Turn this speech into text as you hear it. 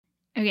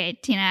Okay,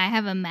 Tina, I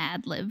have a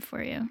Mad Lib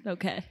for you.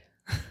 Okay.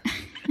 All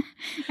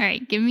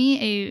right, give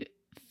me a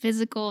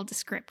physical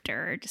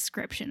descriptor or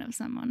description of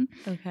someone.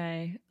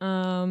 Okay.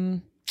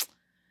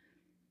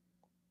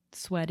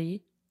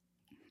 Sweaty.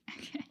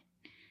 Okay.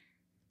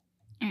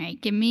 All right,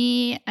 give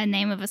me a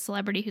name of a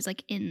celebrity who's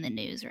like in the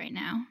news right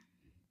now.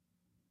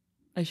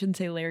 I shouldn't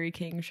say Larry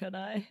King, should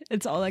I?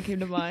 It's all that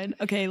came to mind.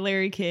 Okay,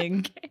 Larry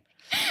King. Okay.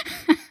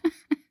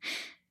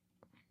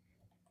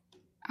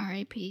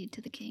 R.I.P.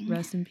 to the king.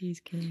 Rest in peace,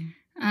 King.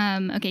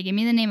 Okay, give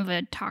me the name of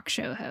a talk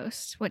show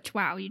host, which,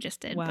 wow, you just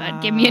did, Wow.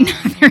 but give me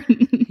another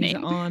name. He's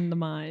on the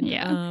mind.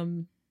 Yeah.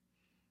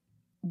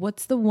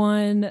 What's the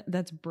one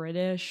that's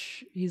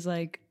British? He's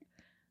like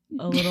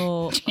a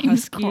little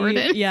James husky.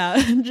 Corden. Yeah,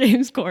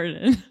 James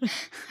Corden.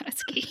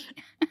 Husky.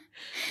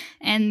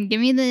 And give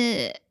me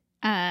the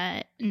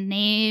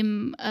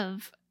name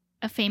of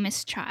a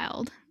famous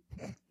child.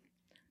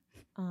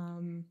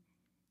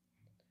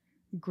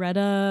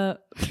 Greta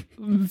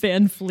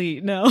Van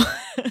Fleet. No,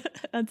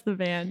 that's the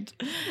band.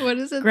 What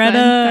is it? Greta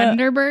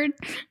Thunderbird?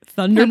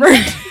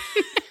 Thunderbird.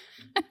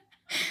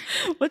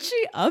 What's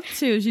she up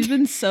to? She's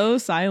been so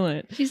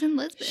silent. She's in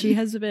Lisbon. She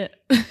has a bit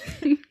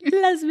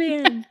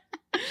lesbian.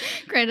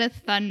 Greta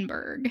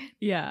Thunberg.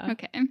 Yeah.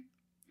 Okay.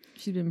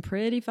 She's been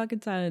pretty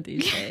fucking silent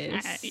these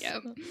days.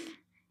 Yep.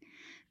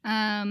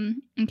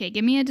 Okay,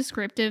 give me a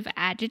descriptive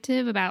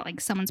adjective about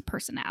like someone's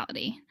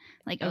personality.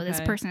 Like, oh, this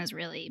Okay. person is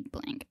really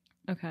blank.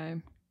 Okay.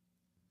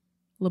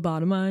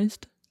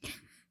 Lobotomized.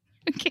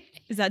 Okay.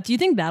 Do you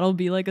think that'll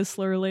be like a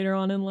slur later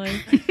on in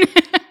life?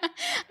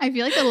 I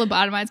feel like the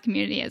lobotomized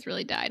community has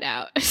really died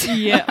out. So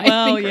Yeah. I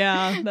Well, think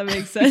yeah, that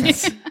makes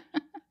sense.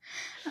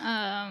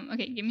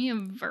 Okay, give me a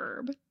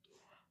verb.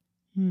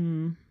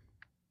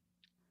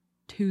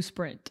 To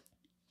sprint.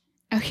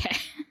 Okay.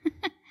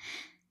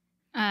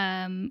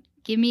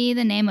 Give me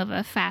the name of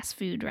a fast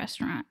food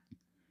restaurant.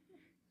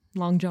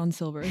 Long John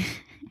Silver.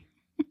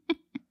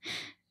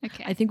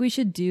 Okay. I think we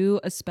should do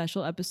a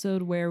special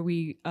episode where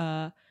we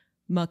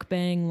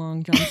mukbang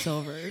Long John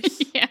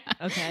Silver's. Yeah.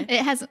 Okay.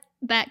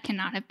 That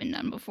cannot have been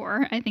done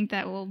before. I think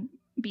that will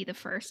be the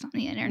first on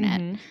the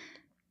internet.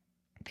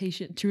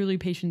 Mm-hmm. Truly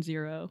patient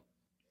zero.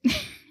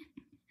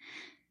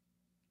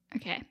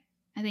 Okay.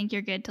 I think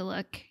you're good to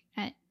look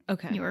at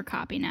Okay. your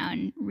copy now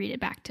and read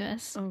it back to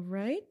us. All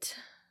right.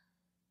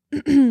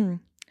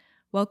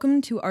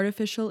 Welcome to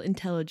Artificial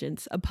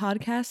Intelligence, a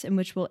podcast in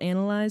which we'll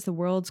analyze the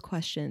world's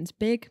questions,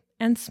 big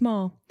and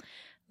small.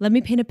 Let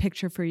me paint a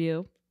picture for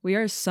you. We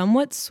are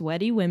somewhat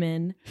sweaty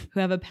women who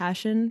have a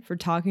passion for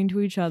talking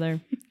to each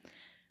other.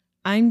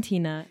 I'm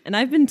Tina, and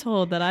I've been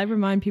told that I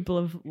remind people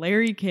of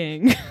Larry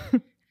King,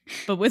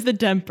 but with a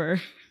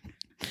temper.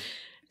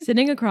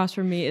 Sitting across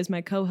from me is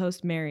my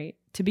co-host, Mary.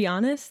 To be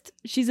honest,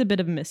 she's a bit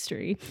of a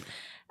mystery.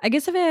 I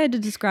guess if I had to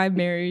describe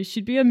Mary,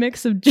 she'd be a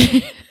mix of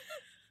James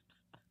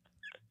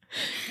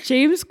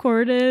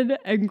Corden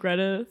and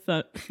Greta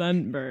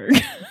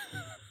Thunberg.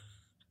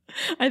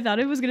 I thought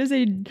it was going to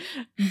say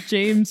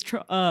James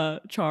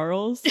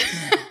Charles.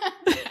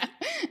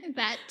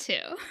 That too.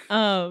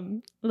 A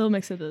little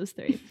mix of those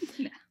three.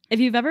 No. If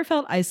you've ever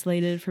felt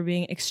isolated for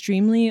being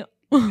extremely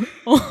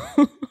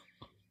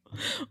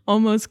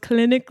almost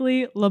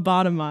clinically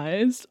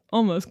lobotomized,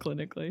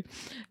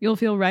 you'll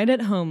feel right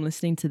at home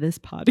listening to this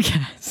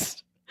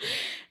podcast.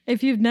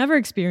 If you've never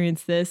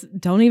experienced this,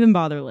 don't even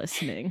bother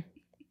listening.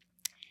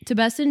 To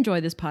best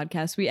enjoy this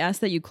podcast, we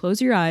ask that you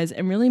close your eyes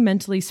and really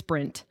mentally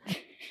sprint.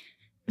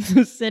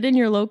 Sit in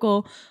your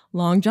local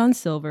Long John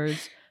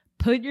Silver's,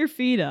 put your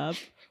feet up,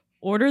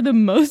 order the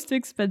most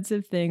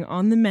expensive thing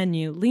on the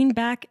menu, lean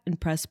back,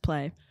 and press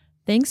play.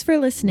 Thanks for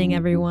listening,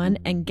 everyone,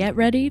 and get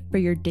ready for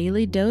your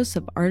daily dose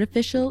of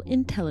artificial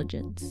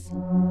intelligence.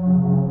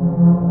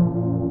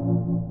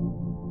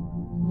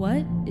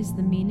 What is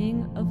the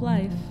meaning of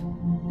life?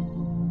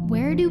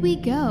 Where do we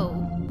go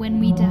when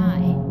we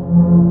die?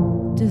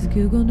 Does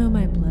Google know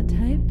my blood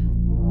type?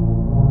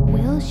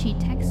 Will she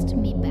text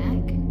me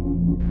back?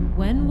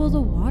 When will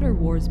the water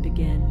wars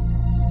begin?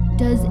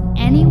 Does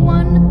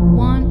anyone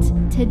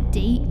want to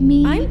date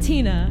me? I'm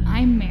Tina.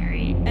 I'm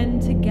Mary.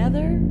 And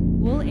together,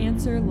 we'll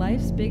answer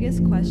life's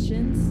biggest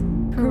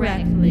questions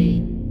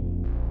correctly.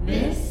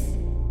 This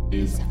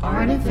is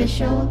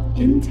Artificial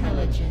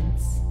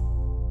Intelligence.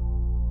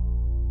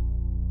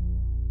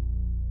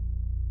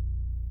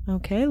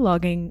 Okay,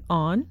 logging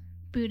on.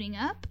 Booting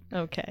up.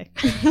 Okay.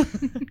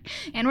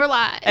 And we're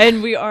live.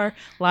 And we are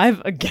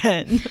live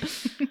again.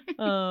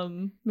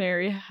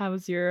 Mary, how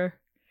was your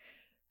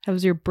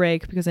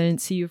break? Because I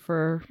didn't see you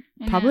for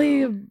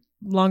probably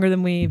longer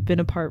than we've been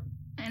apart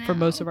for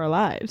most of our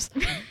lives.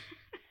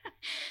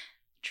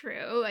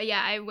 True.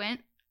 Yeah, I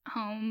went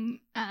home,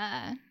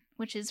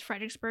 which is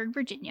Fredericksburg,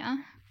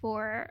 Virginia,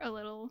 for a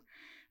little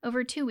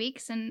over 2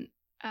 weeks and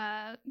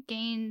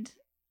gained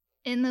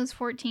in those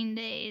 14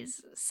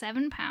 days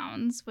 7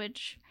 pounds,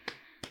 which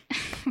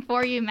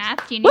for you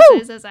math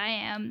geniuses as I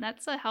am,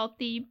 that's a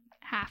healthy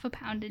half a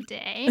pound a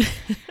day.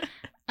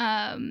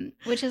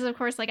 Which is, of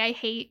course, like, I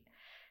hate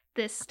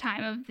this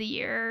time of the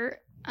year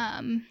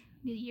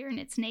the year in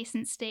its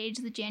nascent stage,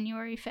 the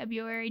January,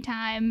 February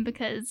time,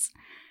 because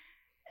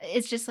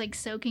it's just like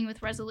soaking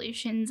with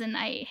resolutions, and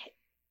they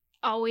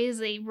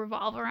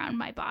revolve around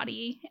my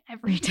body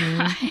every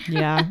time.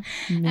 Yeah.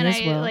 And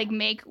I like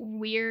make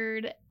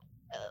weird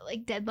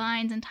like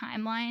deadlines and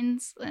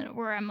timelines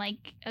where I'm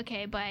like,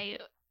 okay, by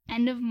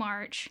end of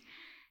March,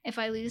 if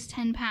I lose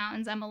 10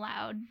 pounds, I'm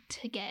allowed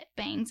to get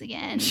bangs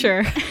again.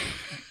 Sure.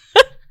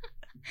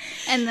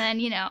 And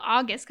then,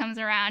 August comes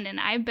around and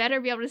I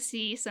better be able to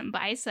see some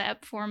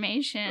bicep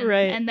formation.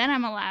 Right. And then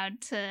I'm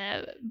allowed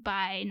to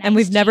buy nice And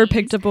we've never jeans.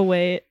 picked up a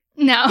weight.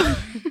 No.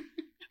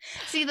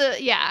 See,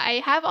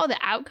 I have all the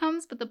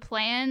outcomes, but the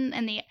plan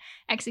and the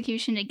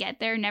execution to get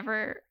there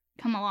never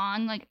come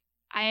along. Like,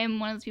 I am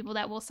one of those people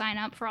that will sign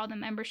up for all the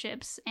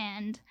memberships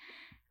and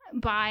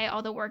buy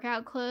all the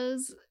workout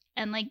clothes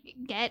and like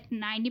get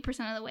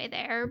 90% of the way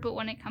there. But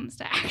when it comes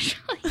to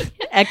actually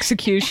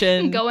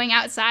execution, going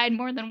outside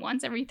more than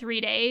once every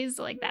 3 days,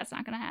 like that's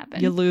not going to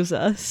happen. You lose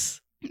us.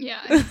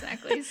 Yeah,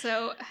 exactly.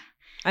 So,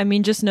 I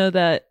mean, just know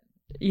that,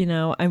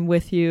 I'm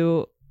with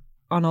you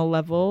on all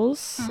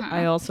levels.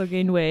 I also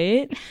gained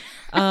weight.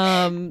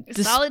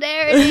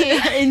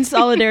 Solidarity. In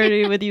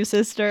solidarity with you,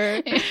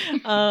 sister.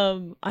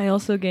 I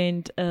also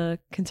gained a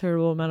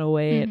considerable amount of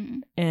weight.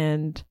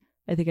 And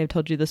I think I've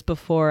told you this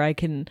before. I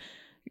can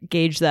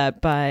gauge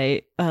that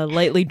by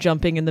lightly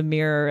jumping in the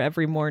mirror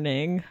every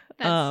morning.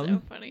 That's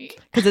so funny.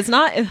 Because it's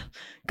not,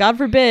 God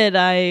forbid,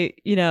 I,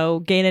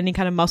 gain any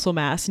kind of muscle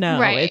mass. No,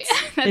 right.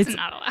 That's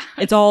not allowed.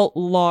 It's all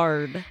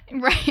lard.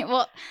 Right.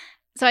 Well,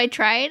 so I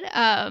tried.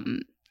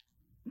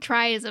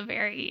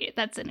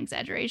 That's an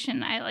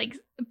exaggeration. I like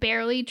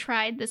barely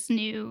tried this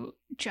new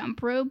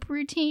jump rope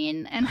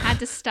routine and had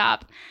to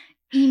stop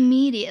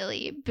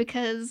immediately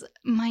because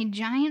my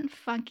giant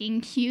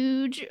fucking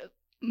huge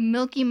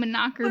Milky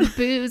Monocker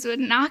boobs would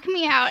knock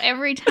me out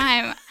every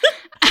time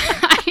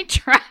I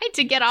tried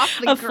to get off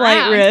the ground.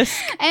 Flight risk.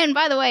 And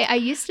by the way, I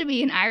used to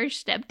be an Irish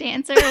step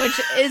dancer, which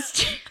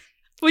is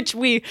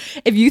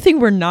if you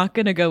think we're not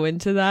going to go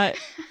into that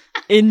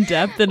in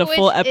depth in a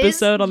full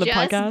episode on the just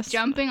podcast,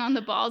 jumping on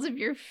the balls of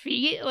your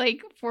feet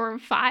like for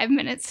 5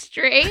 minutes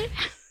straight.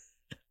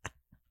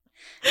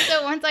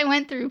 So once I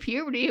went through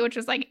puberty, which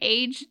was like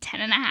age 10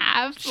 and a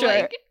half, sure.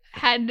 like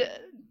had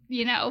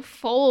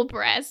full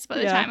breasts by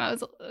the time I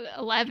was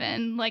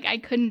 11, like I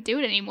couldn't do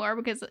it anymore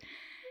because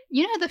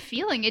the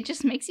feeling, it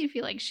just makes you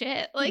feel like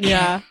shit. Like,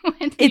 yeah,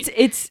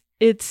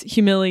 it's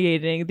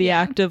humiliating, the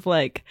act of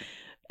like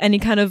any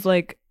kind of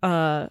like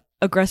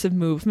aggressive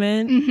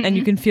movement, and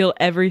you can feel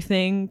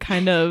everything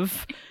kind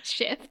of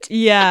shift.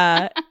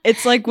 Yeah,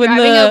 it's like when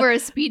driving over a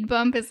speed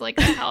bump is like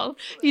a health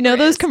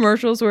those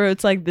commercials where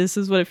it's like, this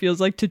is what it feels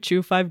like to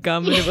chew 5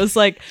 gum, and it was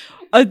like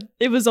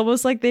it was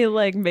almost like they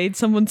like made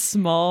someone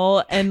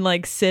small and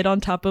like sit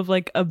on top of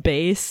like a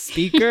bass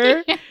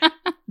speaker.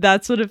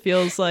 That's what it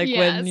feels like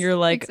when you're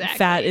like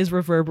fat is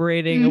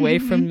reverberating away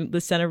from the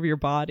center of your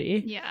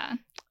body.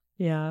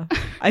 Yeah,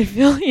 I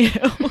feel you.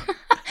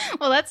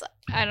 Well,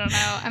 I don't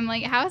know. I'm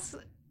like,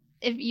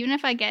 even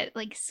if I get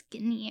like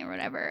skinny or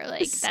whatever,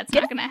 like that's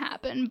not gonna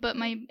happen. But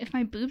if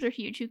my boobs are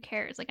huge, who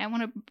cares? Like, I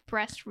want a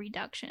breast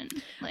reduction.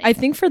 Like, I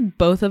think for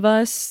both of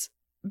us,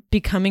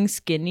 becoming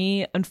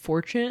skinny,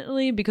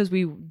 unfortunately, because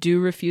we do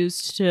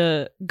refuse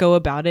to go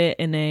about it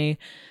in a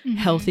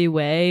healthy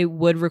way,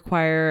 would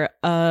require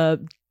a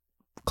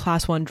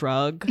class 1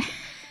 drug.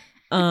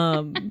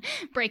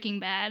 Breaking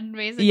Bad,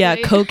 basically. Yeah,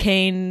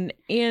 cocaine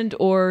and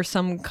or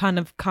some kind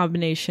of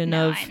combination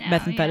of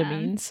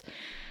methamphetamines. Yeah.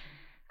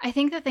 I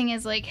think the thing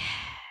is, like,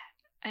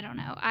 I don't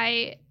know.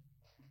 I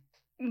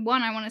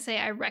want to say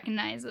I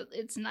recognize that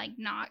it's like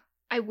not.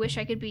 I wish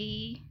I could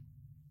be.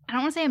 I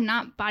don't want to say I'm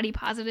not body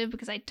positive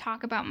because I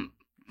talk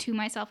to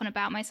myself and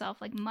about myself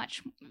like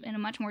in a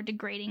much more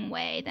degrading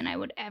way than I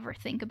would ever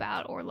think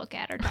about or look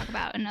at or talk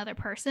about another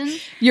person.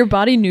 You're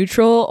body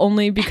neutral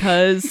only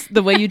because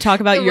the way you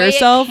talk about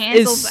yourself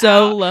is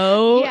so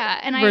low,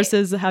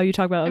 versus how you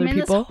talk about other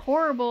people. This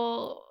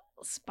horrible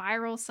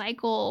spiral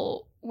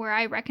cycle where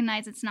I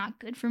recognize it's not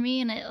good for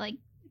me and it like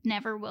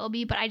never will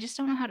be, but I just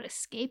don't know how to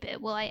escape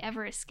it. Will I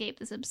ever escape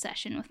this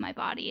obsession with my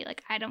body?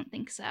 Like, I don't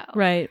think so.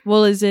 Right.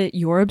 Well, is it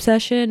your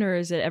obsession or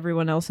is it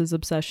everyone else's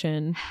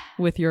obsession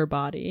with your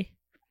body?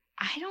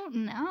 I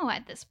don't know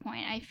at this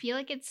point. I feel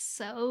like it's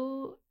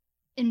so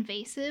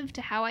invasive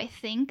to how I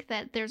think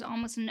that there's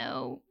almost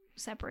no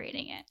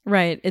separating it.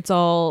 Right. It's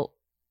all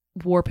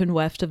warp and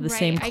weft of the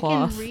same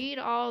cloth. I can read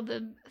all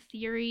the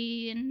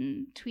theory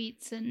and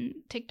tweets and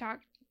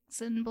TikToks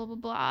and blah blah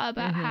blah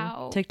about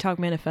how TikTok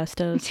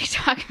manifestos.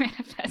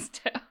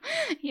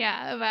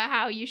 Yeah, about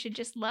how you should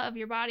just love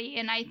your body,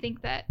 and I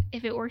think that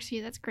if it works for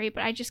you, that's great,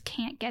 but I just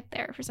can't get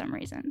there for some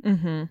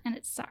reason, and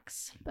it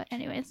sucks. But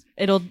anyways,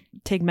 it'll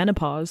take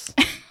menopause.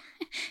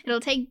 It'll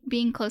take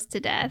being close to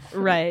death.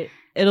 Right.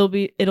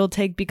 It'll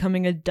take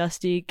becoming a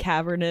dusty,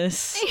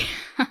 cavernous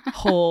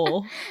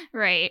hole.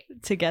 Right.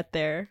 To get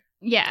there.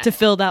 Yeah. To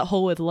fill that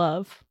hole with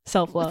love,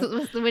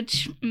 self-love.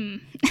 Which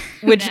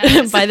which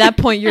knows? by that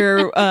point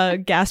you're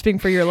gasping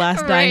for your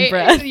last dying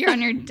breath. You're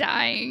on your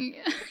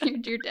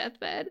your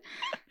deathbed.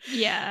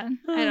 Yeah,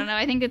 I don't know.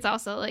 I think it's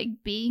also like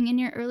being in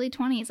your early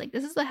 20s. Like,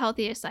 this is the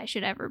healthiest I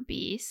should ever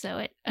be. So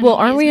it Well,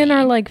 aren't we annoys in me.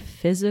 our like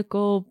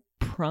physical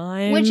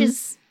prime? Which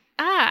is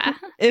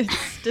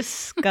it's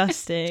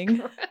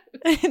disgusting.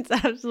 It's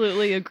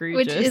absolutely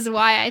egregious. which is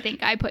why I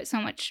think I put so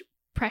much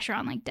pressure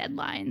on like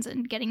deadlines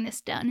and getting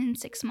this done in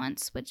 6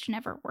 months, which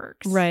never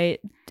works.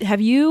 Right.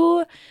 Have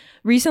you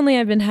recently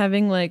I've been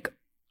having like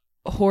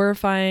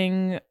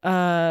horrifying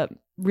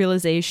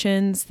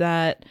realizations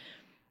that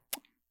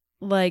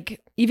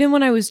like even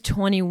when I was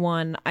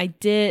 21,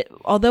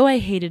 although I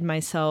hated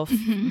myself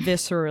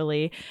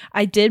viscerally,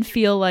 I did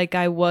feel like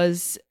I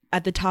was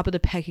at the top of the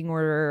pecking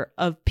order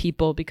of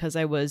people because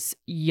I was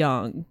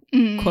young,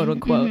 quote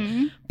unquote.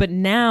 But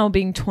now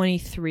being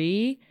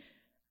 23,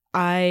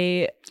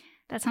 that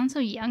sounds so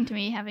young to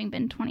me, having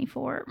been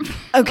 24.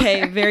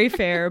 Okay, very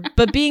fair.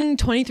 But being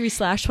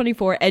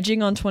 23/24,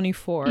 edging on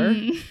 24,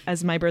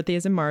 as my birthday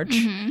is in March,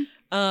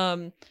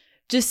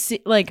 just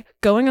like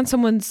going on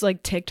someone's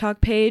like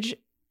TikTok page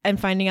and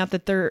finding out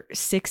that they're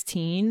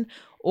 16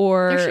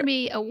 or There should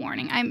be a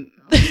warning.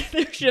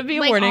 there should be a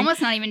like warning.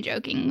 almost not even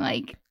joking.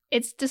 Like,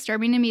 it's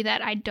disturbing to me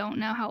that I don't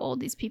know how old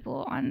these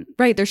people on.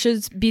 Right, there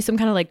should be some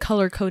kind of like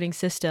color coding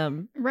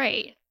system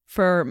Right.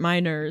 for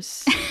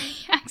minors.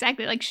 Yeah,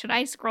 exactly. Like, should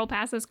I scroll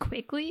past this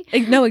quickly?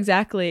 No,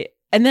 exactly.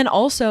 And then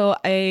also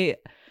I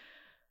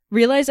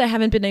realized I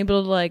haven't been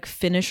able to like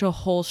finish a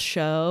whole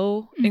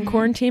show in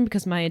quarantine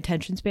because my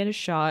attention span is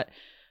shot.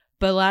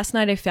 But last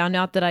night I found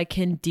out that I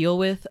can deal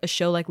with a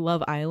show like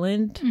Love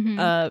Island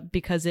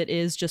because it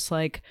is just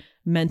like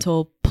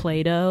mental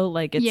Play-Doh.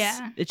 Like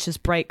it's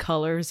just bright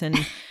colors and,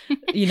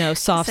 you know,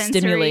 soft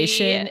Sensory,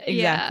 stimulation.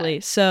 yeah. Exactly.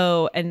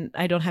 So, and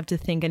I don't have to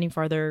think any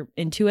farther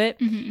into it.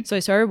 So I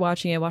started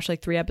watching it. I watched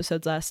like 3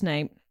 episodes last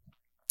night.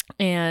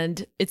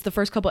 And it's the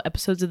first couple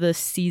episodes of the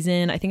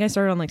season. I think I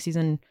started on like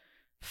season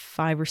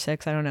 5 or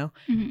 6. I don't know.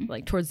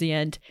 Like towards the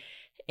end.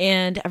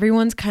 And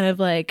everyone's kind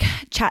of like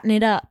chatting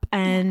it up.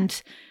 And,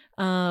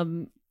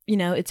 you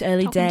know, it's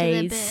early Talking to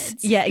their days.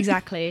 bits. Yeah,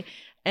 exactly.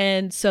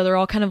 And so they're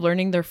all kind of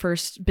learning their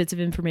first bits of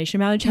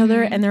information about each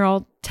other. And they're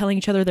all telling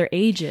each other their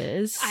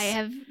ages. I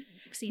have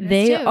seen this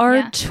They too. are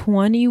Yeah.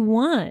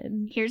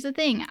 21. Here's the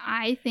thing.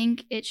 I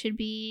think it should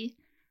be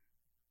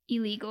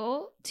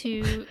illegal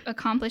to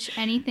accomplish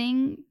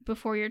anything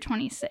before you're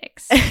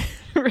 26.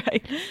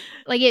 Right.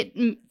 Like, it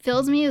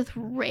fills me with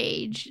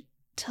rage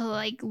to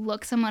like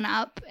look someone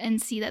up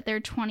and see that they're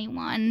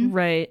 21.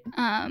 Right.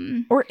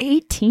 Or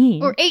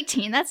 18. Or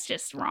 18. That's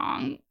just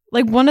wrong.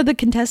 Like one of the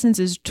contestants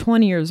is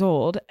 20 years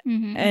old.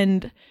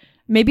 And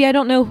maybe I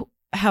don't know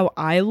how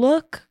I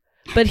look,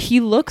 but he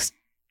looks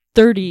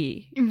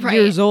 30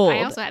 years old.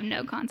 I also have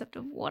no concept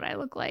of what I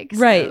look like.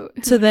 Right.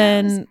 So who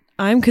then knows?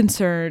 I'm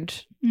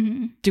concerned,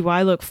 do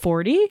I look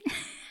 40?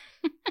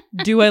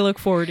 Do I look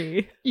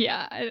 40?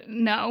 Yeah,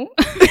 no.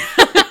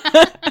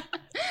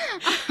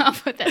 I'll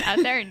put that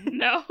out there.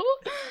 No.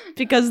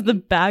 Because the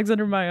bags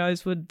under my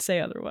eyes would say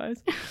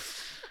otherwise.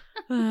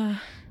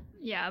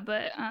 Yeah,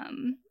 but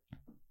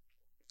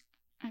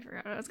I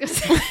forgot what I was gonna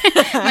say.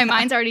 My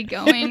mind's already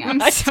going. I'm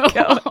so old.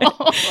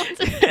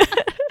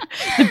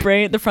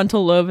 The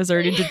frontal lobe has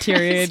already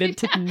deteriorated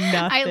to nothing.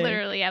 I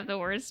literally have the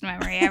worst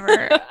memory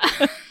ever.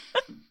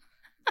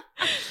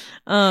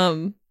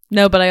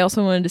 No, but I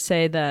also wanted to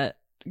say that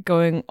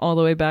going all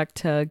the way back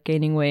to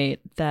gaining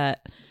weight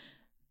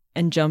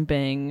and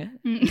jumping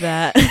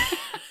that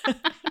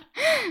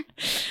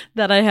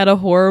I had a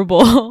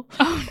horrible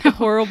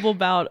horrible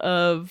bout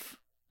of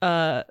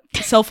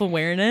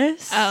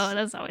self-awareness. Oh,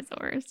 that's always the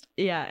worst.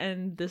 Yeah,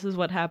 and this is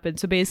what happened.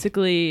 So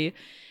basically,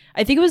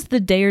 I think it was the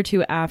day or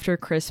two after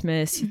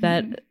Christmas,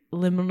 that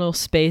liminal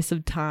space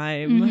of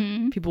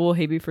time. People will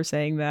hate me for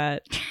saying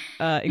that,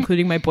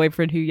 including my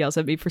boyfriend, who yells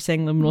at me for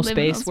saying liminal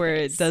space where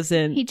it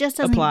doesn't He just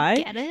doesn't apply.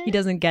 get it. He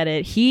doesn't get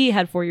it. He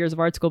had 4 years of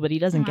art school, but he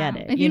doesn't get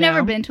it. If you've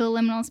never been to a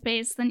liminal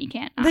space, then you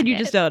can't. Then you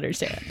just don't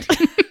understand.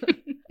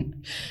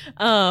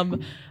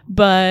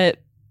 But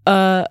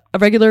a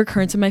regular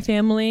occurrence in my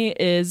family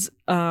is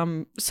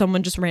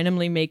someone just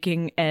randomly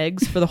making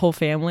eggs for the whole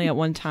family at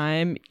one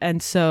time.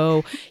 And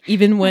so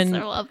even when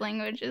their love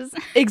languages.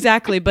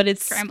 Exactly, but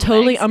it's Scrambled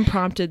totally eggs.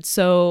 unprompted.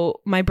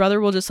 So my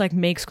brother will just like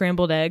make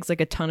scrambled eggs,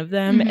 like a ton of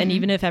them. And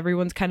even if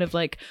everyone's kind of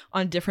like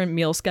on different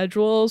meal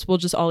schedules, we'll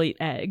just all eat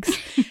eggs.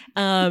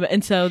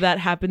 And so that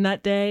happened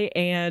that day,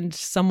 and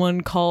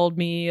someone called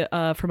me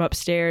from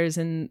upstairs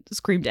and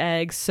screamed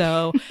eggs.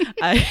 So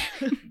I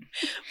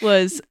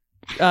was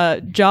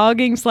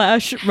jogging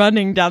 /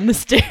 running down the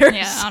stairs.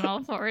 Yeah, on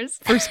all fours.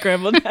 For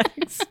scrambled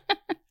eggs.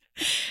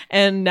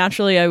 And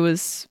naturally I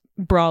was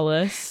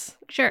braless.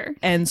 Sure.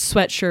 And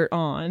sweatshirt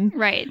on.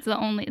 Right.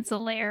 It's a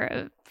layer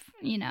of,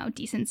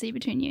 decency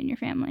between you and your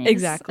family.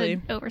 Exactly.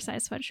 It's an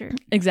oversized sweatshirt.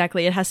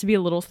 Exactly. It has to be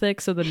a little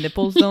thick so the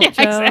nipples don't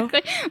show.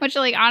 Exactly. Which,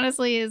 like,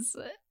 honestly is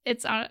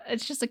it's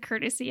just a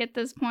courtesy at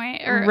this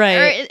point, or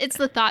it's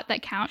the thought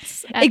that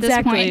counts at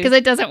this point, because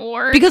it doesn't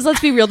work. Because let's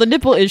be real, the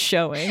nipple is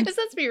showing.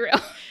 Let's be real.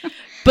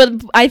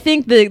 But I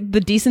think the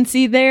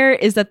decency there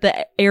is that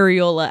the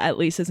areola at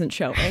least isn't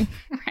showing.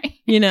 Right.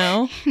 You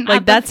know? Not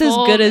Like the that's as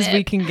full good as bit.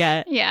 we can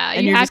get. Yeah,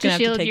 And you you're have just to gonna have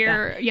to shield take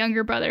your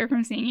younger brother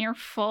from seeing your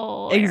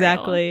full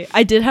Exactly.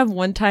 I did have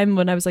one time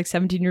when I was like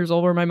 17 years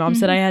old where my mom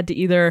said I had to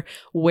either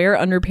wear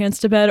underpants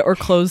to bed or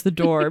close the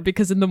door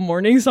because in the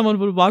morning someone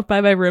would walk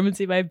by my room and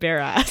see my bare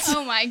ass.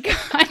 Oh my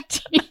god.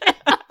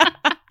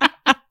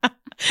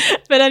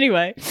 But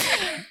anyway,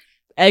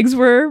 eggs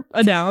were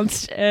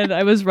announced and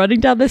I was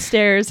running down the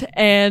stairs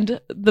and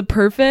the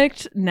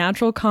perfect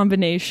natural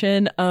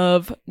combination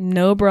of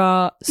no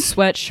bra,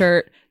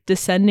 sweatshirt,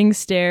 descending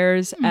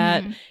stairs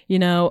at, you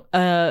know,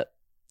 a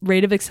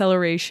rate of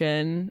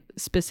acceleration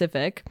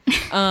specific.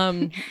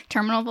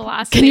 Terminal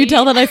velocity. Can you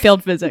tell that I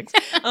failed physics?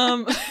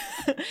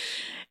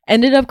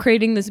 Ended up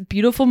creating this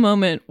beautiful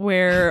moment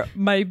where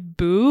my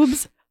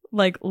boobs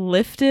like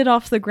lifted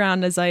off the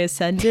ground as I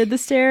ascended the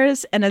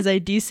stairs, and as I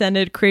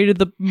descended created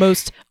the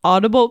most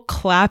audible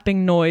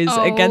clapping noise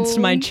against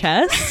my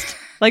chest,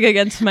 like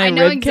against my I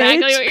know rib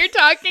exactly cage. what you're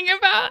talking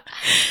about.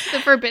 The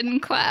forbidden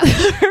clap.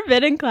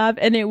 Forbidden clap,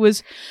 and it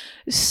was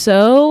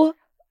so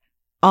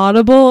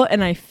audible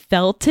and I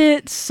felt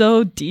it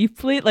so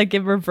deeply, like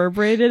it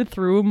reverberated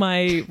through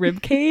my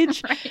rib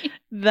cage. Right.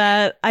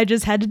 That I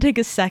just had to take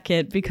a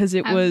second because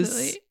it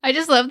was I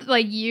just loved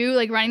like you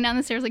like running down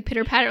the stairs like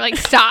pitter patter, like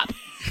stop.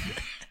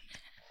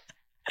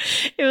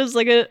 it was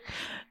like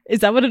is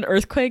that what an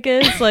earthquake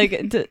is?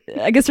 Like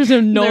I guess there's no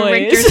noise. The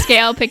Richter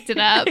scale picked it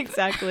up.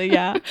 Exactly,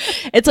 yeah.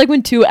 It's like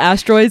when two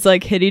asteroids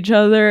like hit each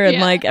other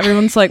and like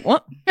everyone's like,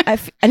 what? I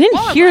didn't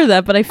hear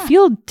that, but I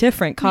feel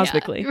different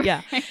cosmically.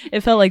 Yeah, right. it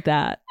felt like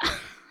that.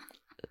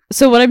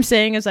 So what I'm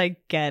saying is I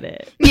get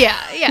it.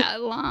 Yeah.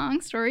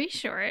 Long story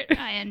short,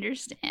 I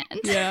understand.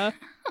 Yeah.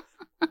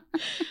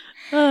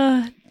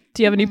 Do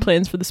you have any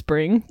plans for the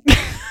spring?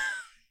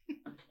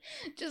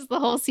 Just the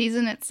whole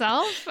season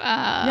itself.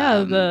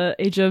 Yeah, the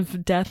age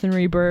of death and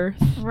rebirth.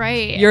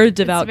 Right. You're a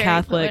devout It's very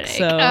Catholic, poetic.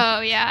 so Oh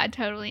yeah,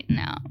 totally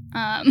no.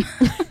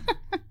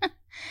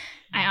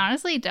 I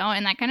honestly don't,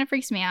 and that kind of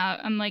freaks me out.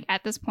 I'm like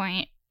at this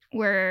point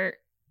where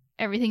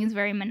everything is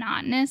very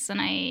monotonous,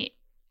 and I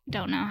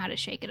don't know how to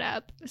shake it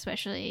up,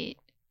 especially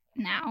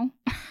now.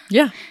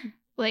 Yeah.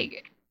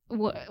 Like,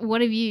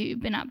 what have you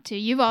been up to?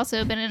 You've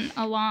also been in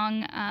a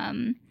long,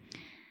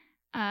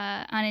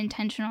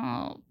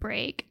 unintentional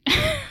break.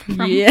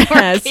 From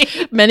yes,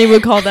 working. many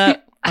would call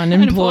that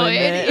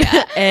unemployment.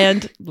 Yeah.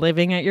 And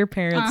living at your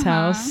parents'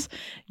 house.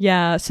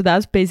 Yeah, so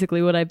that's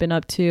basically what I've been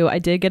up to. I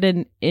did get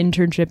an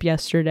internship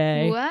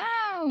yesterday.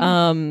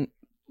 Wow.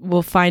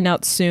 We'll find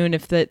out soon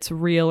if that's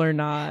real or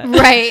not.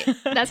 Right.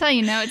 That's how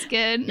you know it's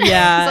good.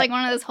 Yeah. It's like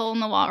one of those hole in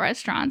the wall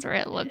restaurants where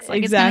it looks like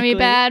Exactly. it's gonna be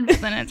bad, but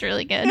then it's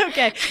really good.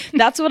 Okay.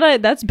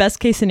 That's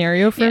best case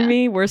scenario for Yeah.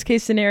 me. Worst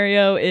case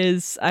scenario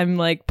is I'm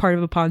like part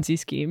of a Ponzi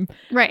scheme.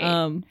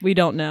 Right. We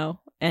don't know.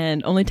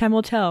 And only time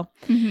will tell.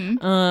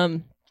 Mm-hmm.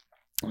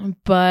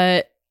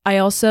 But I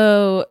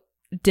also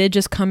did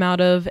just come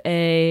out of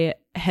a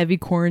heavy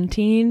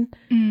quarantine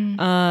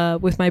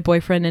with my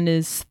boyfriend and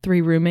his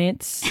 3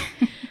 roommates.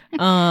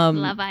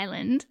 Love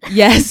Island.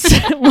 Yes,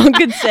 one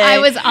could say. I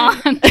was on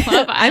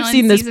Love Island. I've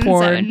seen this season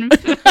porn.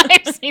 7.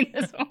 I've seen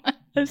this one.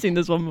 I've seen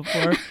this one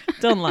before.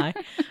 Don't lie.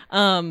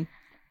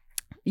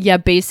 Yeah,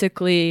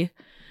 basically,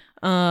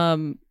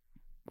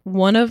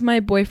 one of my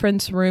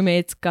boyfriend's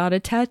roommates got a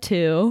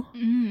tattoo,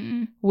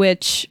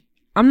 which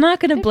I'm not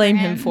going to Good blame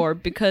for him him. for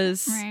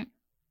because Right.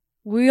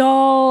 we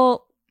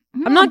all,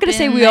 We've I'm not all going to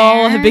say been we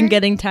all have been there.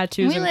 getting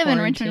tattoos We live in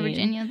Richmond, quarantine.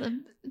 Virginia,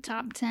 the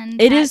top 10.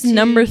 It is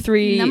number tattooed-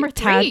 3 Number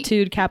 3?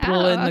 tattooed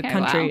capital Oh, in the okay,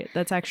 country. wow.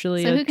 That's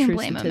actually So a who can true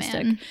blame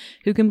statistic. a man?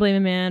 Who can blame a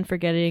man for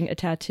getting a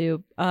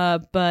tattoo?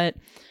 But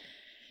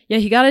yeah,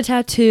 he got a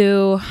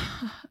tattoo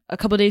a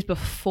couple days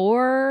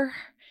before,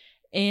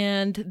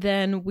 and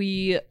then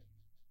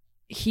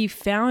he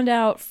found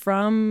out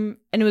and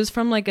it was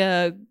from like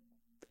a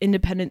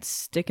independent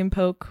stick and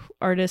poke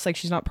artist. Like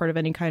she's not part of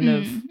any kind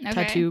of okay.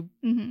 tattoo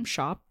Mhm.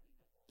 shop.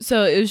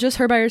 So it was just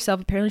her by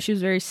herself. Apparently she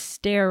was very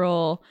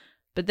sterile.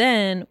 But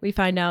then we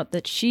find out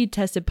that she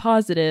tested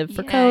positive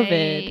for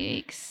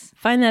COVID. Yikes.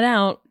 Find that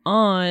out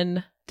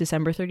on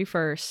December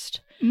 31st.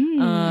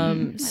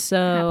 That So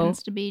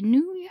happens to be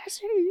New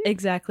Year's Eve.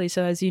 exactly.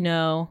 So as you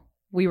know,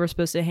 we were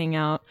supposed to hang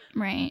out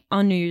Right.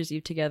 on New Year's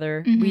Eve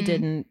together. We Mhm.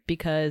 didn't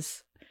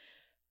because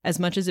as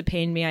much as it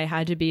pained me, I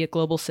had to be a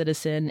global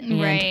citizen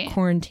and Right.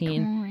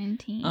 quarantine.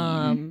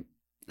 Quarantine.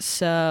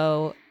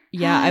 So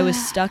yeah, I was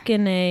stuck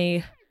in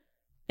a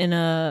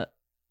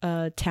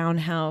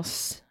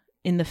townhouse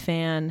in the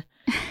fan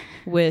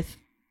with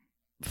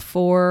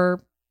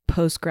 4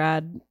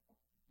 post-grad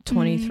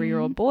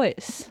 23-year-old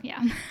boys.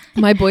 Yeah.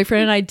 My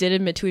boyfriend and I did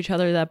admit to each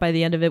other that by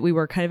the end of it, we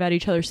were kind of at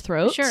each other's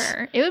throats.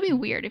 Sure. It would be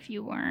weird if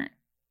you weren't.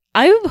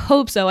 I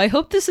hope so. I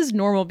hope this is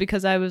normal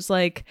because I was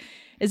like,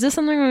 is this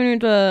something we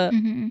need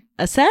to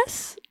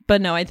assess?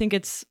 But no, I think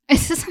it's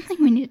Is this something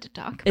we need to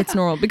talk about?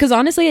 normal because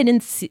honestly, I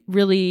didn't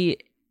really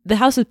the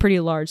house is pretty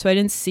large, so I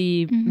didn't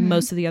see Mhm.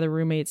 most of the other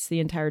roommates the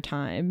entire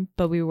time,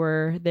 but we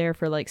were there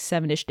for like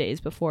 7-ish days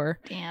before.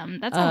 Damn,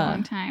 that's a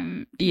long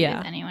time to be yeah.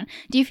 with anyone.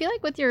 Do you feel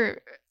like with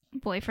your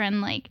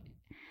boyfriend, like,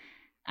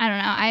 I don't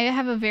know, I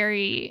have a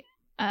very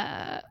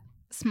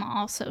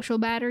small social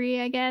battery,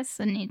 I guess,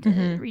 and need to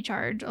Mhm.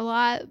 recharge a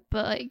lot,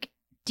 but like,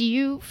 do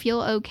you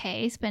feel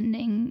okay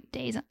spending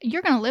days?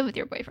 You're gonna live with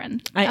your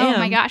boyfriend. I Oh am.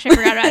 my gosh, I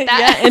forgot about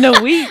that. Yeah, in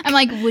a week. I'm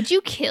like, would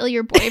you kill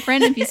your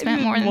boyfriend if you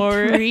spent more More.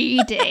 than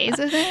 3 days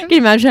with him? Can you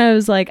imagine? I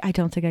was like, I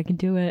don't think I can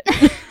do it.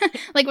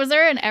 Like, was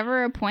there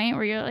ever a point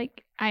where you're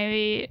like,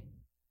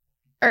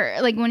 or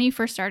like when you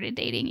first started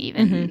dating,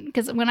 even Mhm.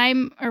 because when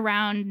I'm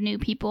around new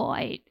people,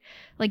 I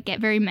like get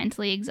very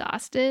mentally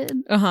exhausted,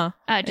 Uh-huh.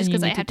 just you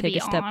because I need to have to take be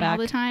a step on all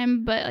the back.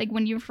 time. But like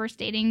when you were first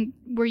dating,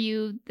 were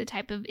you the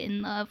type of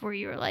in love where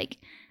you were like,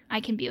 I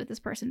can be with this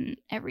person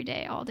every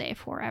day, all day,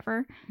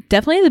 forever?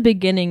 Definitely in the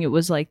beginning, it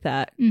was like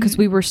that because Mhm.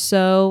 we were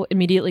so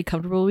immediately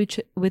comfortable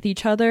with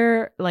each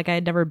other. Like I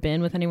had never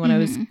been with anyone I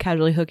was Mhm.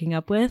 casually hooking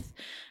up with,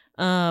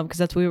 because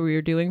that's what we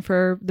were doing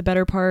for the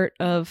better part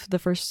of the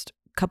first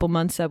couple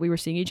months that we were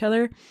seeing each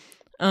other.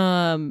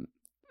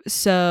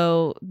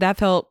 So that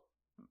felt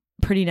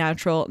pretty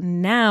natural.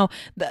 Now,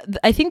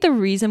 I think the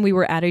reason we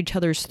were at each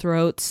other's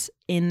throats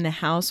in the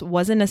house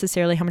wasn't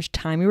necessarily how much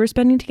time we were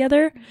spending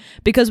together,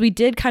 because we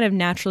did kind of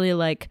naturally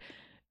like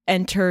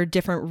enter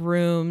different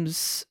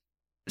rooms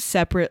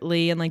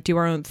separately and like do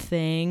our own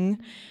thing.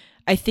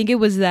 I think it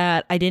was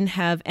that I didn't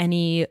have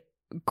any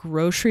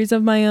groceries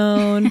of my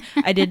own.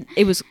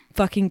 It was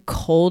fucking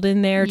cold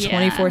in there Yeah.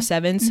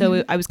 24/7, so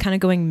Mhm. I was kind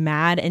of going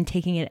mad and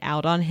taking it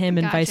out on him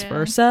and vice Gotcha.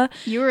 versa.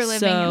 You were living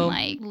So- in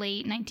like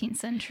late 19th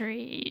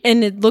century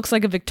And it looks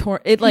like a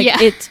Victorian, it like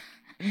Yeah. it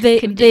they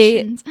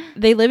conditions.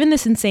 they live in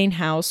this insane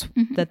house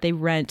Mhm. that they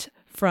rent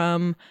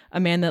from a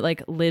man that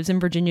like lives in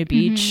Virginia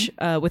Beach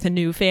with a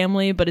new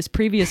family, but his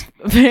previous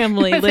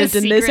family With a lived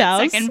in this secret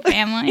house. second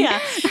family. Yeah.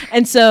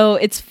 And so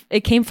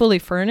it came fully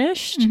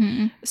furnished.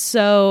 Mhm.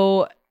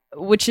 So,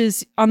 which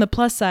is on the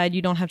plus side,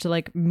 you don't have to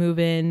like move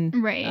in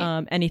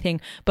Right. anything.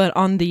 But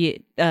on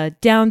the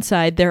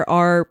downside, there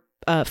are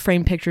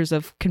framed pictures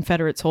of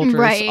Confederate soldiers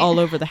Right. all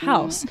over the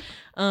house.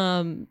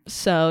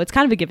 So it's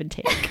kind of a give and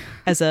take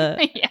as a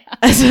Yeah.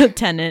 as a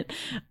tenant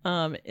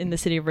in the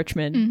city of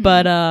Richmond.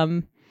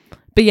 Mhm.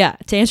 But yeah,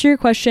 to answer your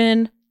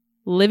question,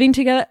 living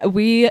together,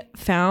 we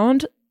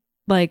found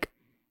like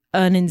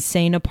an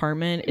insane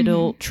apartment.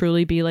 It'll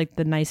truly be like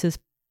the nicest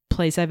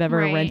place I've ever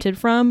Right. rented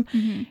from.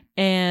 Mhm.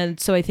 And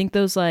so I think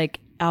those like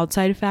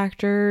outside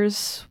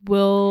factors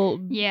will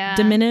Yeah.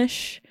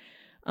 diminish.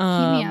 Keep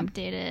me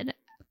updated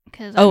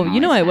because oh, you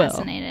know I will.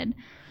 fascinated.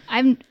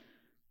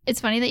 It's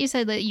funny that you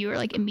said that you were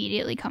like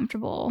immediately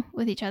comfortable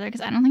with each other,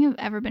 because I don't think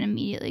I've ever been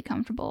immediately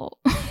comfortable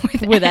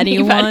with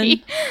anyone.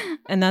 anybody.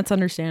 And that's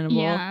understandable.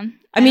 Yeah.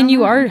 I mean, don't you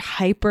know. are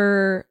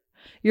hyper.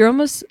 You're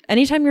almost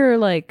anytime you're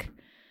like,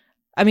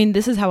 I mean,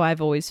 this is how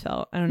I've always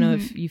felt. I don't know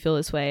if you feel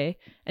this way.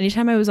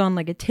 Anytime I was on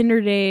like a Tinder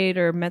date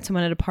or met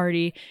someone at a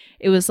party,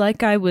 it was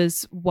like I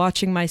was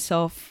watching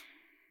myself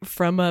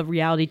from a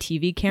reality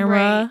TV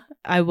camera. Right.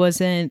 I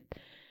wasn't,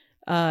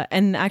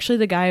 and actually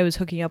the guy I was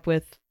hooking up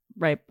with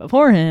right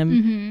before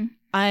him, Mhm.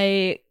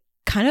 I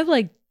kind of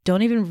like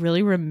don't even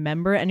really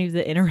remember any of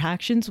the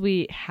interactions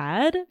we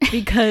had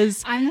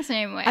because I'm the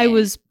same way. I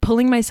was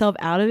pulling myself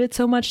out of it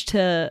so much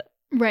to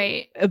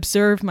right.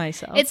 observe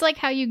myself. It's like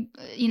how you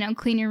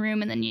clean your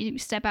room and then you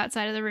step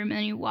outside of the room and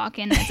then you walk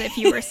in as if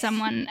you were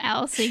someone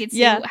else, so you could see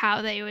Yeah.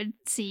 how they would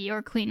see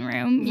your clean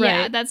room. Right.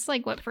 Yeah, that's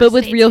like what. but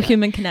with dates real feel-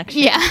 human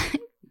connection. Yeah.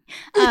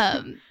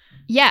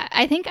 Yeah,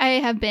 I think I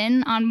have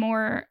been on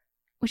more,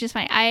 which is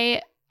funny.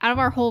 Out of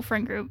our whole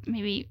friend group,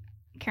 maybe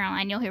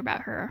Caroline, you'll hear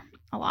about her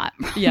a lot.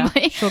 Yeah,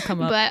 probably. she'll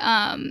come up. But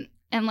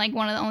and like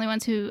one of the only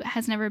ones who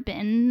has never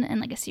been in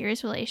like a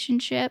serious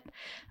relationship.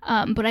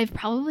 But I've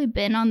probably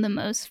been on the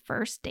most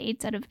first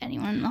dates out of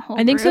anyone in the whole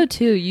I think so group.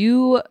 too.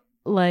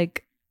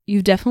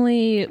 You've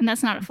definitely And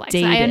that's not a flex.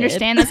 dated. I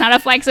understand that's not a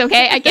flex,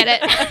 okay? I get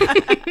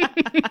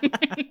it.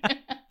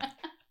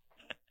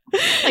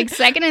 Like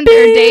second and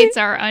third dates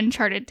are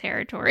uncharted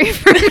territory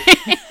for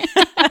me.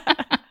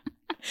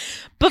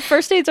 But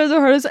first dates are the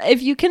hardest.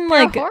 If you can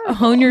They're like horrible.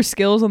 hone your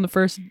skills on a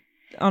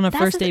That's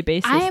first the date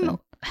basis. then-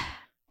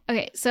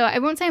 Okay, so I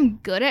won't say I'm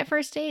good at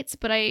first dates,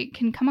 but I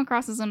can come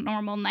across as a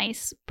normal,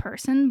 nice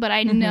person. But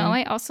I know Mhm.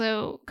 I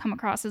also come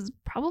across as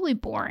probably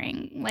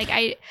boring. Like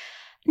I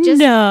just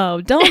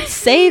No, don't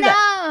say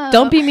that. No.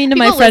 Don't be mean to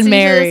my People friend listening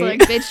to Mary. this are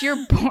like, bitch,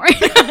 you're boring.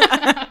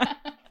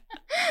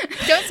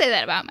 Don't say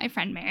that about my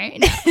friend Mary.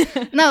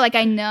 No, like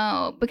I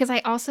know, because I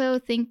also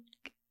think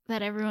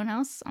that everyone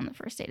else on the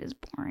first date is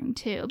boring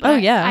too. But Oh,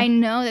 yeah. I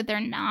know that they're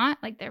not.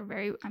 Like they're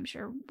very, I'm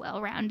sure,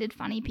 well-rounded,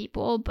 funny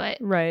people, but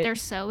Right. they're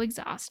so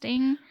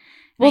exhausting.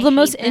 Well, I the hate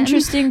most them.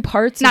 interesting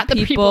parts Not of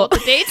the people at the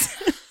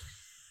dates.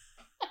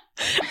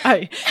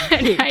 I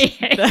hate I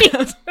hate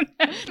that.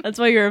 That's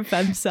why you're a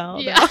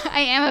femcel. Yeah, I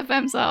am a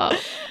femcel.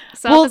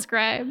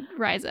 Self-described.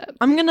 Rise up.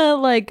 I'm gonna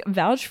like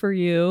vouch for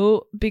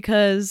you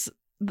because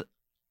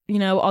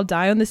I'll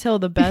die on this hill.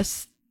 The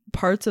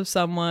parts of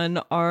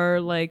someone are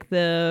like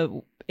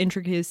the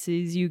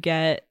intricacies you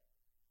get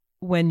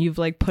when you've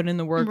like put in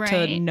the work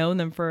to know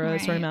them for a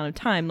certain amount of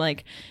time.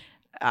 Like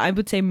I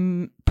would say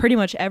pretty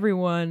much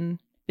everyone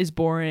is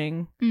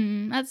boring.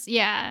 That's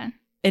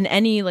in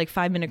any like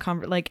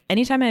 5-minute like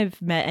anytime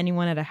I've met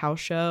anyone at a house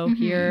show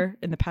here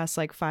in the past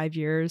like 5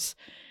 years,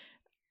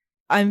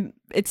 I'm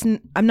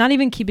not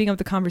even keeping up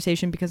the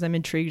conversation because I'm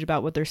intrigued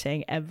about what they're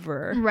saying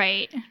ever.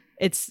 Right.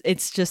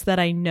 It's just that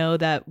I know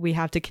that we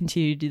have to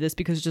continue to do this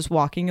because just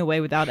walking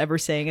away without ever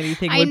saying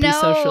anything would be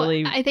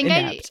socially I think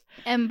inept.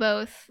 I am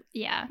both.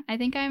 Yeah. I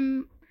think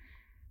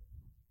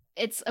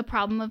it's a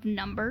problem of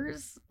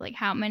numbers, like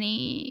how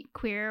many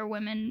queer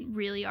women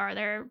really are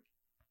there.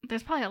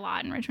 There's probably a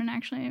lot in Richmond,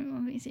 actually,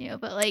 in VCU,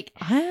 but like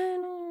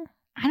I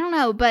don't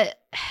know. But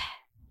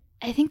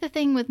I think the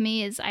thing with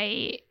me is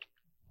I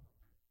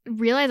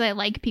realize I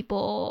like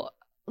people.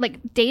 Like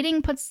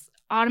dating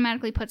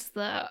automatically puts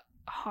the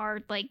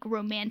hard like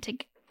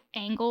romantic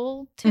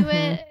angle to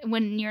it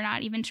when you're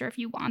not even sure if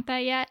you want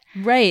that yet.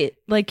 Right,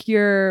 like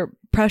you're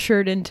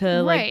pressured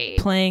into like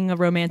playing a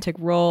romantic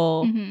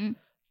role,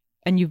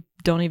 and you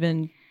don't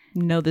even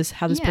know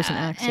how this person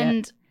acts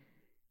yet.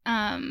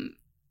 And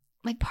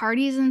like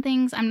parties and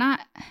things, I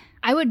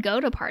would go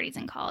to parties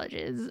in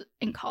colleges.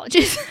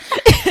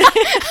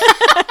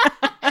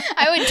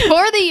 I would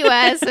tour the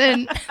US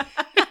and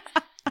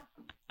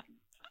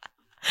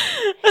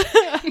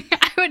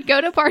I would go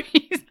to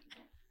parties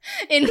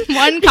in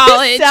one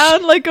college. You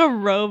sound like a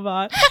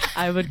robot.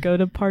 I would go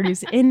to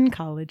parties in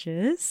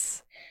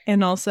colleges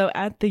and also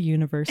at the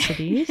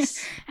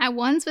universities. At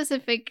one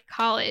specific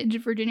college,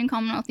 Virginia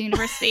Commonwealth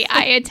University,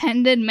 I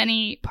attended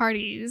many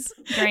parties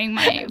during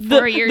my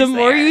 4 years The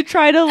more there. you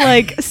try to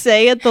like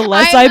say it, the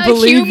less I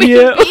believe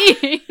you.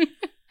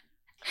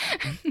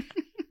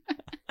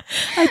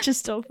 I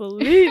just don't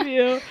believe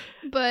you.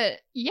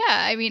 But yeah,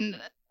 I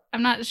mean,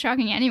 I'm not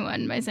shocking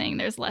anyone by saying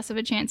there's less of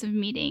a chance of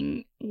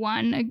meeting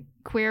 1, a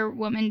queer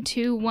woman,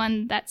 2,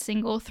 one that's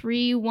single,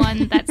 3,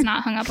 one that's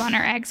not hung up on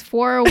her ex,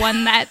 4,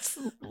 one that's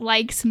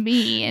likes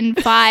me, and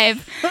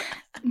 5,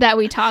 that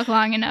we talk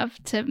long enough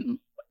to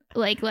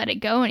like let it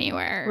go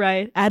anywhere.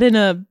 Right. Add in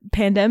a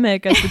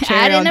pandemic as the cherry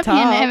Add in on a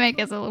top. pandemic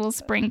as a little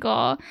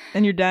sprinkle.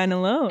 And you're dying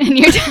alone.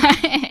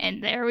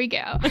 And there we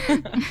go.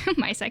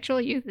 My sexual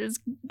youth is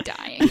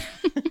dying.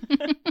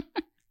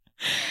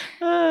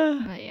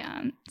 But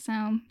yeah, so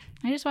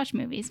I just watch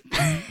movies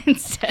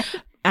instead.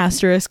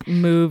 Asterisk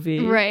movie.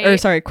 Right. Or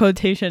sorry,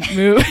 quotation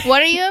movie.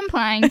 What are you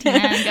implying, Tina?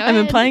 I'm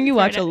implying you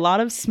watch a lot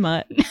of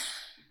smut.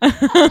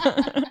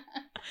 I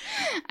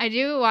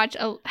do watch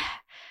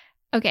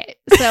Okay,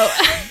 so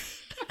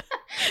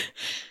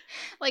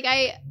like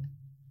I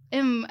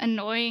am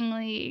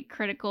annoyingly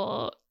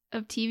critical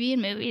of TV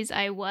and movies.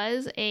 I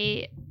was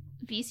a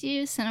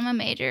VCU cinema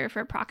major for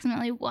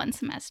approximately 1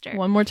 semester.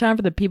 One more time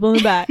for the people in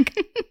the back.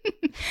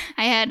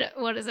 I had,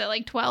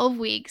 12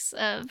 weeks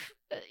of,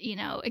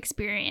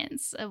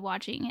 experience of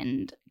watching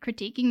and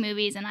critiquing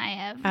movies, and I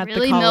have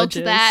really milked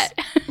that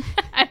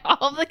at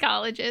all of the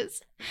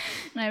colleges.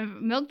 And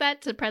I've milked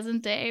that to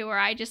present day where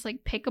I just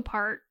like pick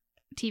apart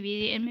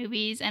TV and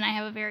movies, and I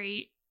have a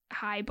very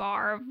high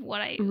bar of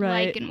what I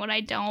like and what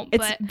I don't.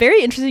 It's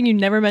very interesting you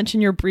never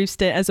mention your brief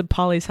stint as a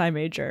poli-sci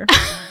major.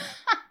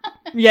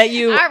 Yet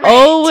you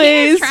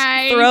always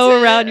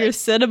throw around your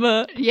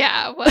cinema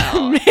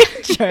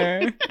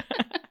major.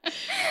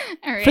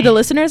 For the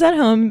listeners at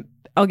home,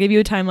 I'll give you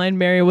a timeline.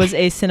 Mary was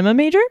a cinema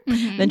major,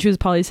 then she was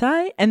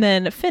poli-sci, and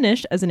then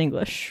finished as an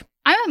English.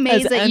 I'm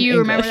amazed that you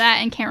remember that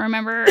and can't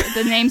remember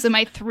the names of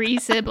my 3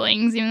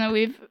 siblings, even though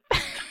we've...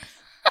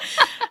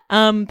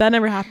 That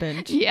never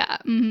happened. Yeah.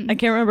 I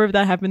can't remember if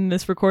that happened in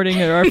this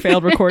recording or our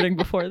failed recording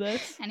before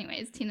this.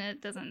 Anyways, Tina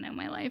doesn't know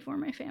my life or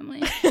my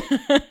family.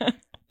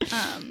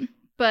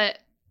 But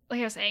like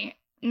I was saying,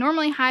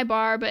 normally high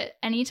bar, but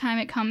anytime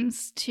it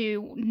comes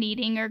to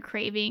needing or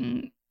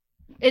craving,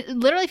 it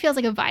literally feels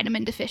like a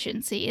vitamin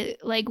deficiency.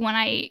 Like when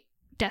I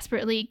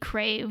desperately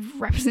crave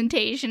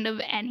representation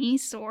of any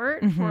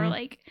sort for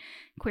like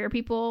queer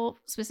people,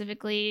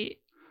 specifically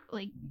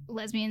like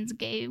lesbians,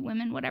 gay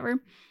women, whatever.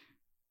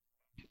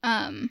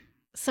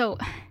 So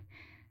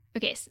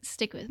okay,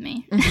 stick with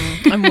me.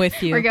 I'm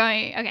with you. We're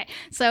going. Okay.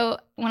 So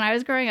when I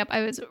was growing up,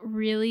 I was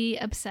really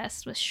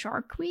obsessed with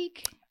Shark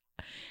Week.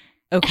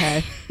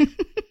 Okay.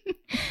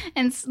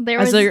 And there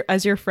was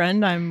as your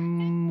friend,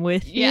 I'm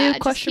with you. Yeah,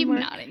 just keep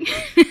nodding.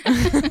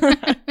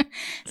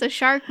 So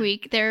Shark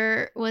Week,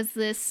 there was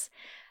this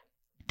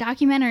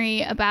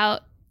documentary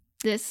about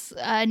this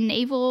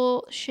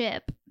naval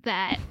ship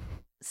that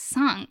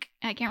sunk.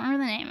 I can't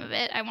remember the name of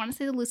it. I want to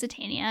say the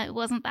Lusitania. It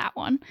wasn't that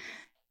one.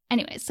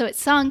 Anyway, so it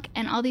sunk,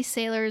 and all these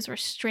sailors were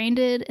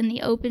stranded in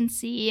the open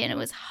sea, and it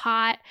was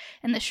hot,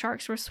 and the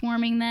sharks were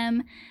swarming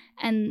them.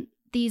 And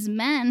these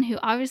men, who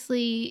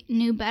obviously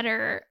knew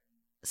better,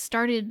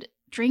 started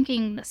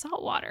drinking the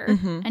salt water.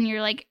 Mhm. And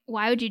you're like,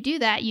 why would you do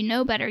that? You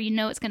know better. You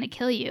know it's going to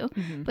kill you.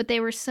 Mhm. But they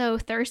were so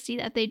thirsty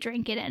that they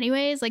drank it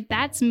anyways. Like,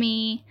 that's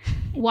me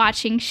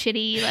watching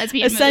shitty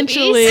lesbian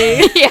Essentially.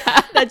 movies.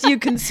 Yeah. That's you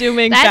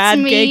consuming That's bad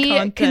me gay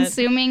content.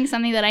 consuming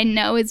something that I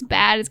know is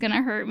bad, is going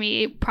to hurt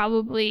me.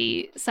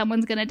 Probably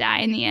someone's going to die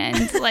in the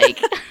end. Like,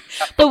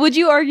 But would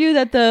you argue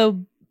that the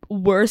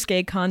worst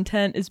gay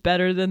content is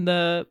better than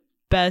the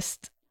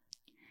best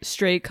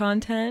straight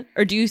content?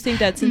 Or do you think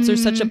that since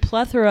there's such a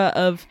plethora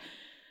of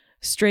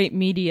straight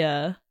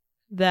media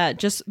that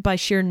just by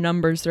sheer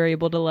numbers they're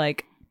able to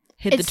like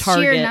hit it's the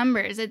target? sheer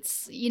numbers.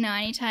 It's,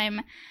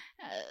 anytime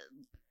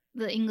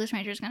the English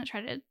major is going to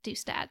try to do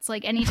stats.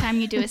 Like, anytime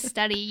you do a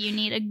study, you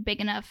need a big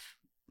enough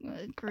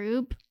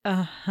group.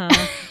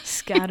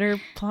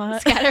 Scatter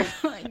plot.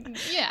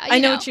 Yeah, I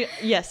know what you.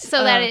 Yes.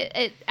 So that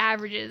it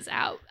averages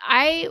out.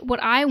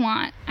 What I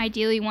want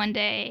ideally one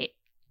day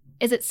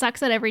is, it sucks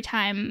that every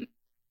time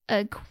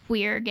a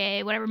queer,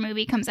 gay, whatever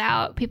movie comes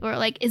out, people are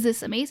like, is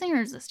this amazing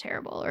or is this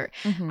terrible? Or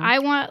Mhm. I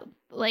want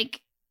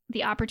like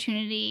the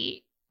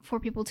opportunity for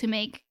people to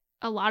make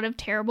a lot of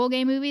terrible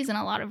gay movies and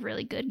a lot of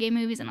really good gay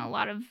movies and a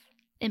lot of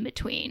in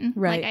between.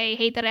 Right. Like, I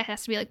hate that it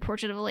has to be like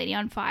Portrait of a Lady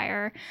on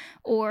Fire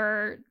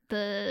or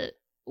the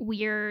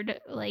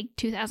weird like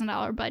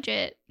 $2,000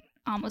 budget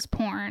almost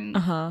porn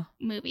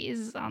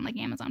movies on like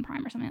Amazon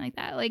Prime or something like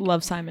that. Like,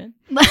 Love, Simon.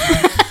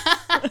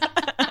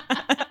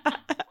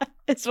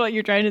 It's what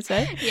you're trying to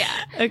say? Yeah.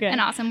 Okay.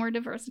 And also more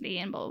diversity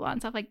and blah, blah, blah,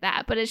 and stuff like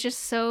that. But it's just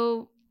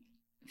so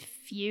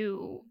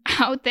few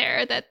out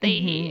there that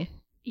they,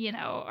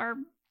 are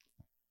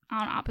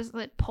on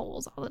opposite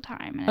poles all the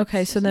time. And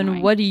Okay, it's so just then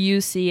annoying. what do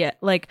you see?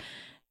 Like,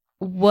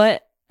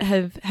 what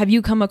have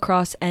you come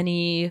across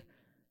any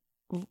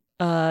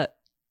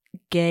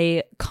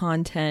gay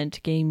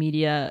content, gay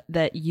media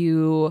that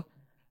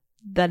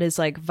is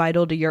like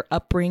vital to your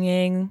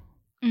upbringing,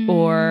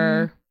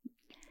 or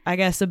I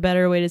guess a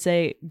better way to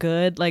say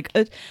good? Like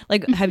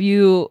have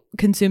you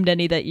consumed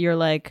any that you're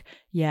like,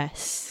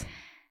 yes?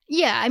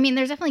 Yeah, I mean,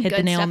 there's definitely Hit the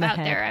good nail on stuff the out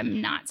head. there. I'm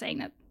not saying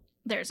that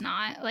there's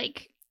not.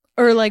 Like,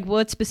 Or like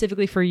what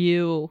specifically for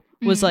you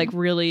was like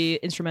really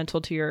instrumental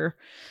to your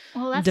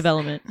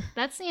development?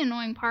 That's the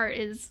annoying part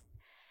is,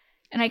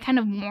 and I kind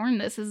of mourn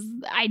this, is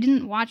I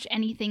didn't watch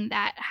anything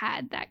that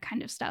had that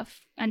kind of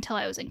stuff until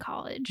I was in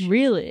college.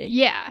 Really?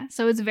 Yeah.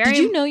 So it's very...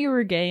 Did you know you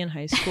were gay in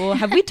high school?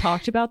 Have we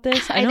talked about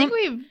this? I think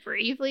we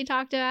briefly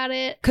talked about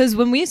it. Because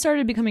when we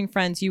started becoming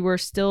friends, you were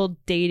still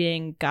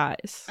dating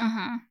guys.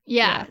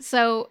 Yeah.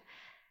 So,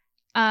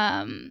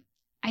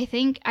 I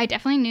think I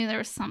definitely knew there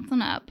was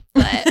something up,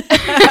 but...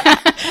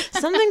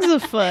 Something's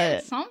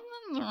afoot.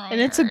 Something's wrong. And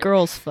it's a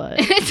girl's foot.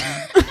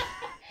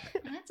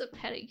 That's a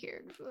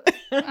pedicure foot.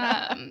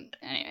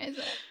 Anyways,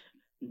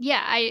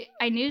 yeah,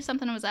 I knew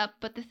something was up,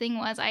 but the thing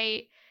was,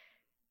 I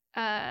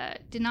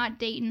did not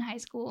date in high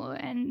school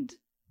and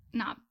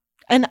not.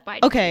 And by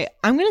okay, choice.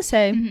 I'm gonna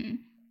say, Mhm.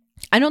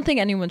 I don't think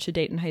anyone should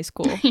date in high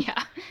school.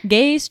 Yeah.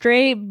 Gay,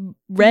 straight,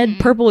 red,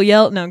 purple,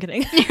 yellow. No, I'm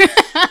kidding.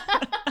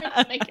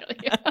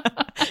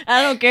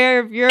 I don't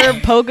care if you're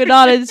polka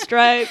dotted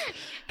stripe,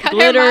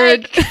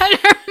 glittered. Cut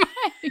her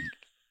mic.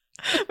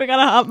 We got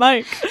a hot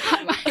mic.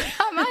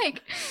 Hot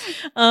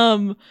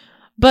mic.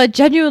 But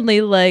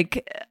genuinely,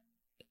 like,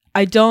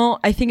 I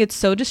think it's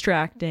so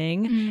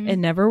distracting. It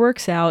never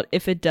works out.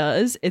 If it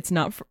does, it's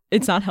not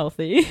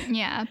healthy.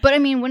 Yeah, but I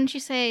mean, wouldn't you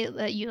say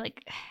that you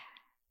like?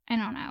 I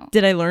don't know.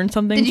 Did I learn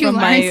something Did you from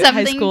learn my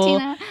something, high school?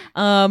 Tina?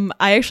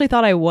 I actually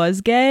thought I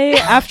was gay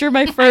after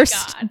my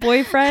first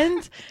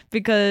boyfriend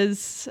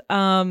because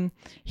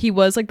he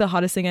was like the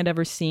hottest thing I'd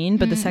ever seen.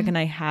 But the second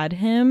I had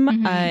him,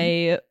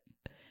 I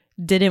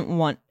didn't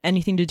want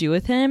anything to do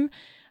with him.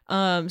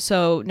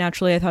 So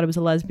naturally, I thought I was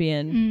a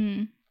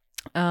lesbian.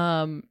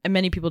 And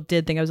many people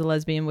did think I was a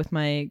lesbian with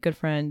my good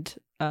friend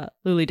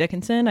Lily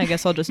Dickinson. I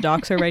guess I'll just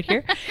dox her right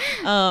here.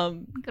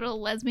 Good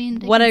old lesbian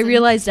Dickinson. What I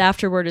realized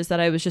afterward is that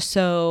I was just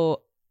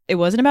it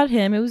wasn't about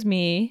him, it was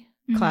me.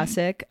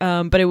 Classic.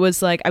 But it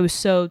was like I was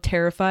so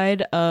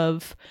terrified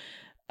of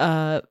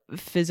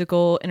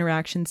physical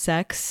interaction,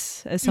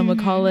 sex, as some would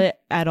call it,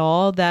 at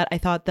all, that I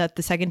thought that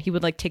the second he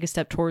would like take a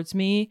step towards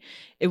me,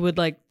 it would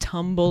like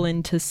tumble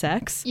into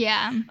sex.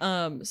 Yeah.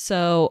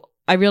 So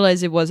I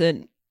realized it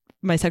wasn't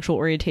my sexual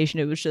orientation,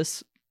 it was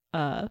just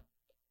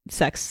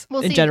sex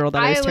in general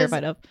that I was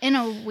terrified of. In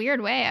a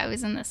weird way, I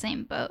was in the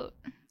same boat.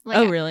 Like,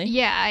 oh, really?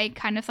 Yeah, I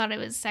kind of thought it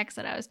was sex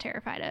that I was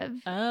terrified of.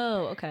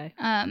 Oh, okay.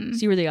 So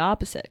you were the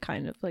opposite,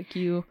 kind of, like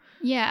you.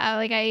 Yeah,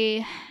 like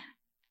I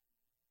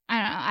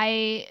don't know.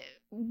 I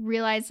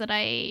realized that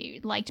I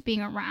liked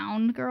being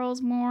around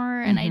girls more,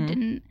 and I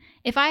didn't.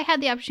 If I had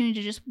the opportunity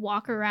to just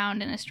walk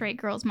around in a straight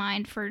girl's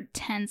mind for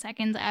 10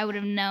 seconds, I would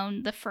have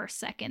known the first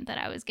second that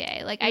I was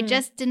gay. Like, I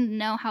just didn't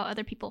know how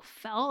other people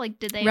felt. Like,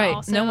 did they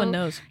also no one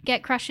knows.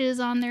 Get crushes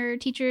on their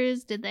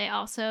teachers? Did they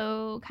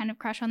also kind of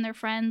crush on their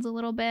friends a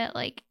little bit?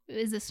 Like,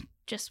 is this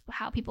just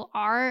how people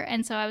are?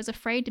 And so I was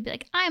afraid to be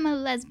like, I'm a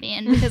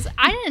lesbian, because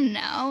I didn't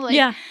know. Like,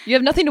 yeah, you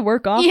have nothing to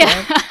work off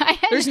yeah, of.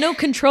 There's no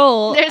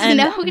control. There's and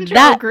no control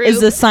that group.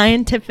 is the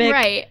scientific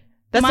right.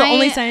 That's the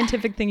only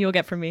scientific thing you'll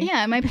get from me.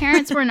 Yeah, my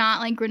parents were not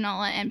like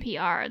granola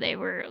NPR. They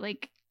were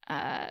like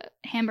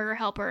Hamburger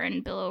Helper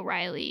and Bill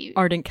O'Reilly.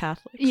 Ardent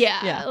Catholics.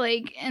 Yeah,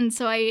 like, and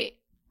so I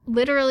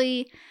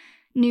literally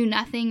knew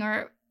nothing,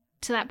 or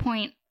to that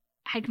point,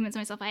 I had convinced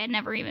myself I had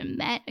never even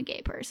met a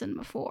gay person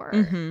before.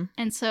 Mm-hmm.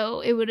 And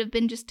so it would have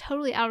been just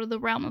totally out of the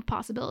realm of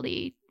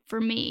possibility for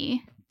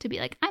me to be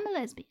like, I'm a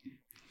lesbian.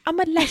 I'm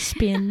a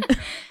lesbian.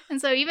 And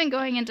so even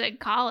going into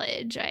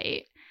college,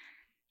 I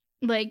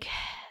like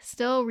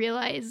still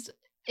realized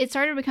it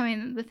started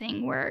becoming the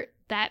thing where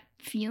that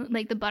feel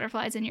like the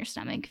butterflies in your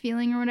stomach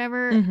feeling or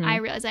whatever, Mhm. I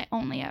realized I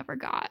only ever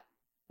got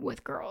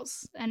with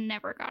girls and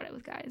never got it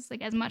with guys,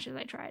 like as much as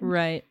I tried.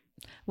 Right.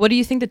 What do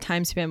you think the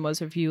time span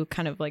was of you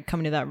kind of like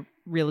coming to that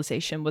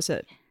realization? Was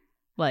it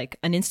like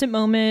an instant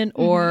moment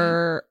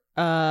or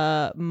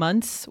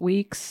months,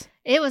 weeks?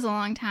 It was a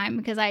long time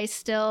because I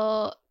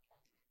still,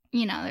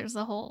 you know, there's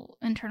the whole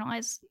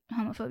internalized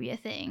homophobia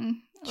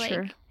thing. Like,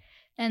 Sure.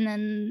 And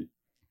then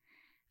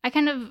I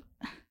kind of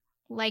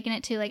liken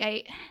it to like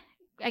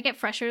I get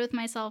frustrated with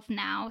myself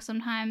now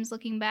sometimes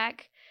looking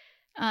back,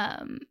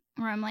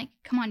 where I'm like,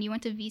 come on, you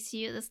went to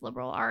VCU, this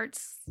liberal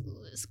arts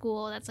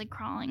school that's like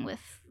crawling with,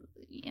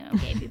 you know,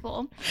 gay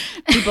people.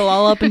 People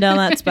all up and down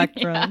that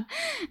spectrum. Yeah.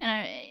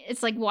 And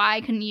it's like,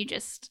 why couldn't you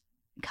just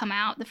come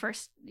out the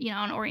first, you know,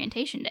 on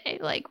orientation day?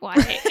 Like, why?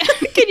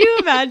 Can you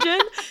imagine?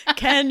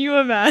 Can you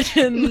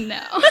imagine?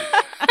 No.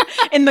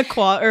 In the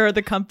or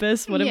the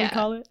compass, what do we Yeah.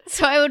 call it?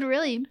 So I would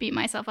really beat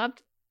myself up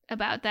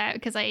about that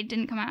because I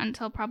didn't come out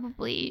until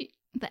probably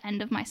the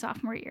end of my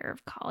sophomore year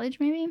of college,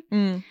 maybe.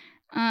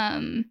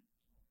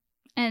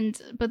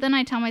 But then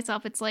I tell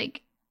myself it's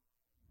like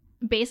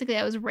basically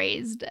I was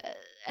raised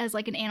as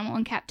like an animal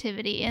in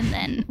captivity and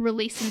then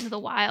released into the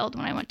wild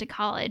when I went to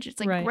college. It's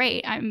like, Right.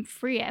 Great, I'm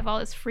free. I have all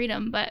this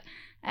freedom, but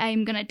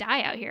I'm going to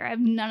die out here. I have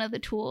none of the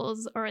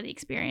tools or the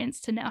experience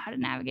to know how to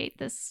navigate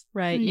this.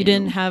 Right. new- You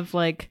didn't have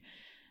like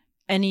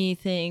any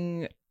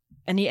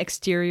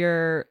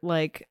exterior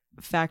like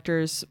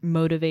factors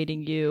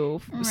motivating you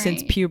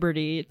since Right.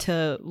 puberty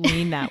to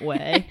lean that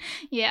way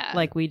Yeah.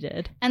 like we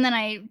did. And then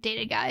I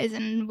dated guys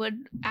and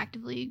would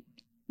actively,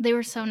 they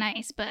were so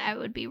nice, but I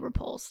would be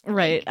repulsed.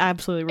 Right. Like,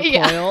 Absolutely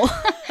Yeah. recoil.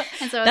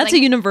 and so I was That's like, a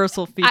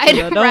universal feature. I'd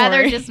though, don't rather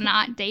worry. just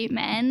not date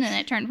men. And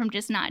it turned from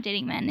just not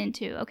dating men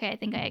into, okay, I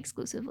think I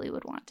exclusively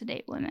would want to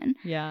date women.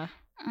 Yeah.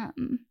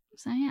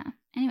 So yeah.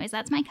 Anyways,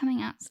 that's my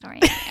coming out story.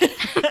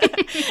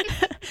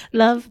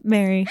 Love,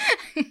 Mary.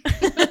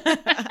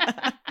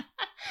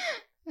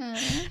 Uh,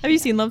 Have you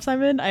seen Love,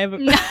 Simon? I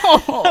haven't.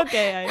 No.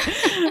 Okay.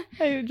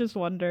 I just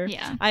wonder.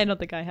 Yeah. I don't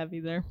think I have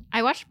either.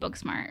 I watched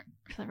Booksmart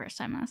for the first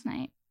time last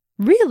night.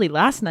 Really?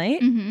 Last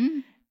night? Mm-hmm.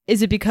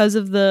 Is it because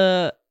of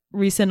the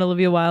recent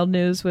Olivia Wilde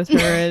news with her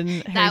and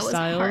Harry That was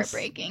Styles?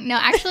 heartbreaking. No,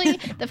 actually,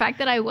 the fact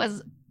that I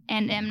was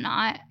and am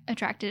not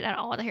attracted at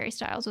all to Harry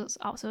Styles was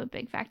also a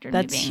big factor in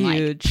That's me being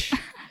huge.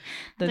 like,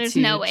 That's there's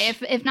no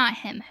huge. way. If not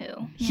him, who?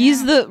 You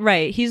He's know?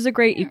 he's the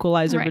great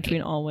equalizer Right.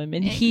 between all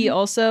women. Mhm. He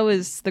also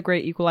is the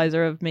great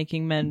equalizer of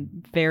making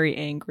men very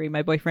angry.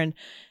 My boyfriend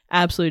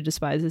absolutely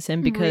despises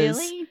him because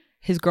Really?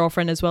 his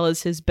girlfriend as well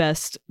as his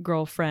best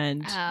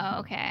girlfriend Oh,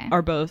 okay.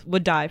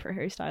 would die for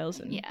Harry Styles,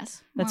 and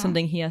Yes. that's Well,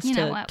 something he has you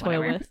know to what, toil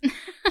whatever.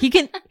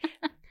 with.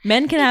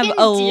 Men can have can a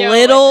deal with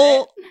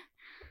little it.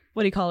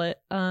 what do you call it?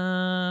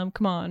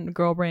 Come on,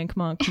 girl brain,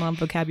 come on,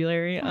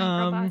 vocabulary. Come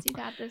on, girl boss, you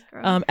got this,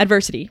 girl.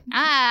 Adversity.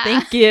 Ah.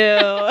 Thank you.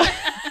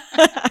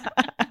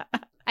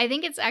 I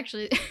think it's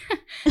actually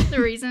the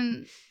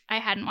reason I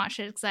hadn't watched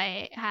it because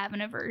I have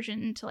an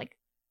aversion to like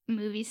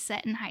movies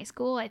set in high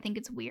school. I think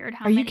it's weird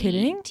how Are you many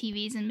kidding?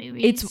 TVs and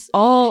movies. It's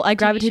all I TV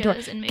gravitate shows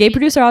towards. and Gay movies-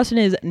 producer Austin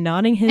is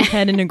nodding his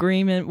head in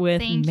agreement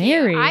with Thank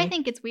Mary. you. I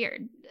think it's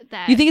weird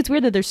that You think it's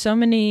weird that there's so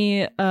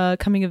many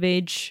coming of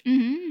age?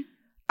 Mhm.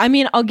 I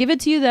mean, I'll give it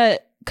to you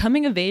that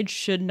coming of age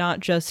should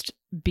not just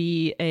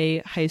be a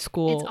high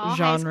school It's all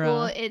genre.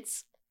 high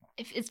school.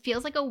 It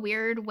feels like a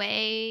weird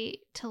way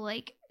to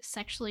like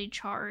sexually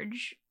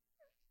charge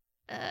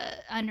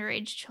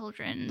underage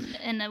children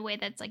in a way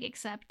that's like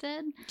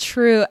accepted.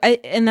 True.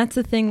 And that's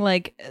the thing,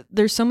 like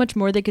there's so much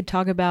more they could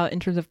talk about in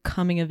terms of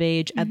coming of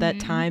age at that Mhm.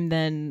 time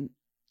than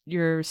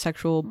your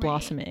sexual Right.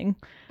 blossoming.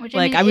 Which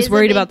Like mean, I was is a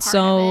worried big about part of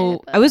so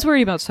it, I was but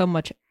worried about so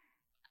much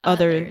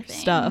other things.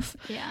 stuff.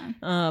 Yeah.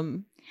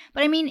 Um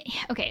But I mean,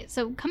 okay,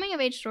 so coming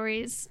of age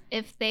stories,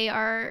 if they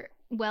are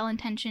well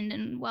intentioned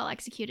and well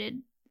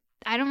executed,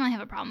 I don't really have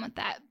a problem with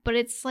that. But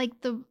it's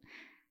like the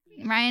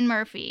Ryan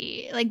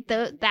Murphy, like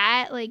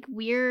that like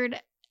weird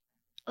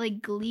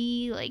like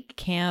Glee, like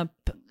camp,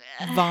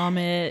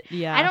 vomit,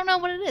 yeah. I don't know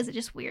what it is. It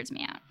just weirds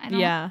me out. I don't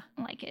Yeah.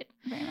 like it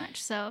very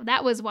much. So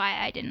that was why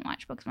I didn't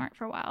watch Booksmart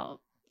for a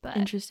while. But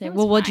Interesting. it was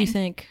Well, what'd you fine.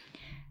 think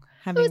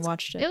having was-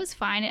 watched it? It was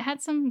fine. It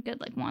had some good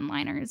like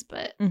one-liners,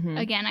 but Mhm.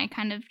 again, I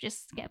kind of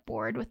just get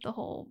bored with the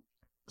whole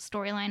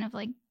storyline of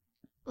like,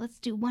 let's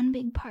do one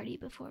big party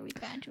before we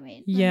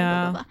graduate. Blah, blah,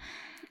 Yeah. blah, blah, blah.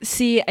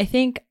 See, I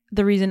think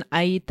the reason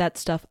I eat that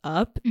stuff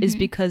up is Mhm.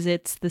 because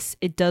it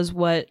does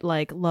what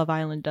like Love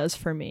Island does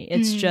for me.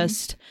 It's Mm.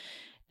 just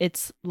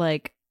it's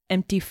like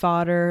empty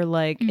fodder.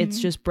 Like it's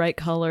just bright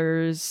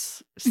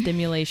colors,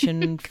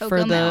 stimulation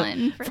for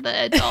the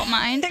adult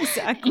mind.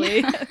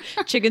 Exactly.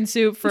 Chicken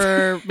soup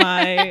for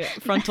my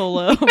frontal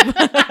lobe.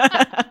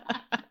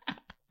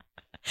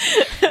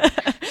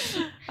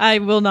 I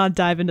will not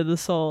dive into the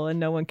soul, and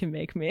no one can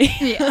make me.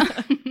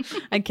 Yeah.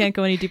 I can't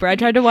go any deeper. I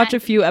tried to watch a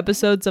few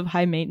episodes of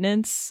High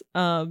Maintenance.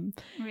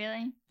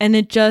 Really? And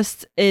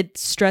it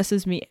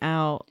stresses me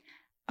out.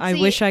 I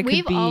wish I could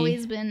We've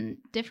always been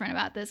different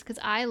about this because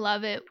I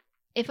love it.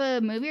 If a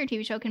movie or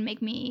TV show can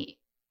make me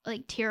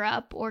like tear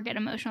up or get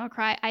emotional or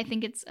cry, I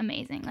think it's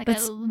amazing. Like I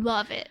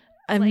love it.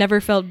 I've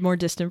never felt more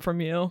distant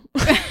from you.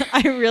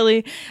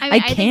 I I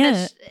can't.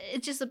 Think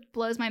it just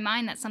blows my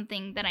mind that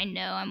something that I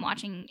know I'm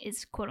watching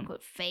is quote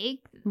unquote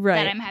fake. Right.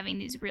 That I'm having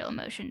these real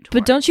emotions.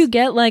 But don't you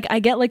get I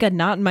get like a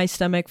knot in my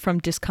stomach from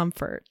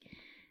discomfort.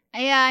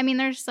 Yeah, I mean,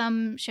 there's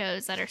some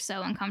shows that are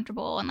so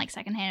uncomfortable and like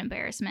secondhand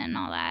embarrassment and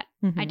all that.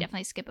 Mm-hmm. I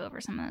definitely skip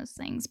over some of those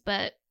things,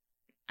 but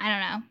I don't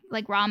know,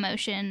 like raw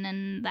emotion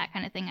and that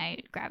kind of thing I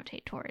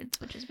gravitate towards,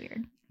 which is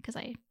weird because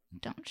I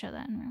don't show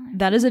that in real life.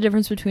 That is a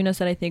difference between us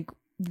that I think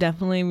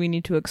definitely we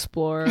need to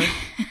explore.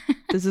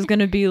 This is going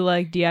to be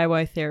like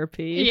DIY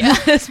therapy,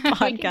 this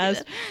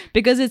podcast,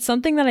 because it's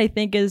something that I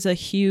think is a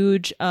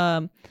huge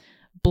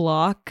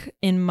block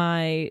in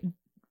my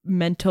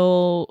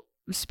mental,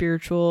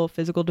 spiritual,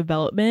 physical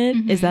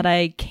development, is that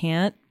I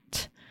can't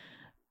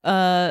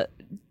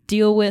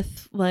deal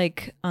with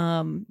like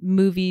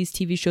movies,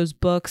 TV shows,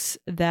 books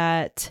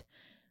that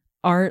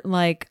aren't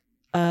like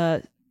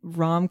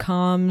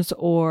rom-coms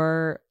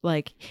or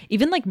like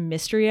even like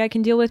mystery I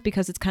can deal with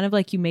because it's kind of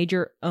like you made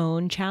your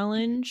own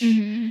challenge.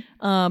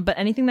 But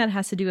anything that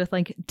has to do with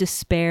like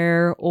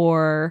despair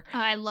or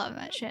I love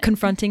that shit.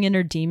 Confronting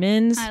inner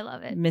demons. I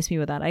love it. Miss me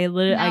with that. I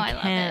literally I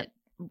can't.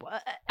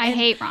 I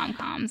hate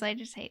rom-coms. I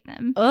just hate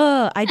them.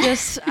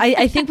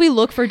 I think we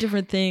look for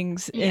different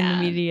things in the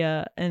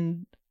media,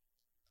 and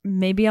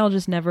maybe I'll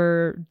just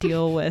never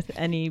deal with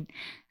any.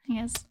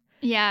 Yes.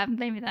 Yeah,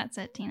 maybe that's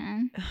it,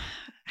 Tina.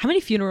 How many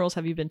funerals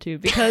have you been to?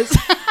 Because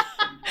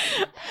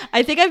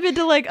I think I've been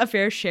to like a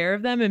fair share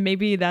of them, and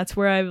maybe that's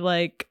where I've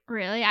like.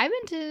 Really, I've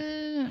been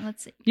to.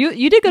 Let's see.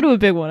 You did go to a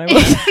big one. I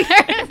will.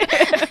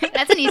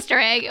 That's an Easter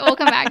egg. We'll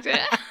come back to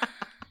it.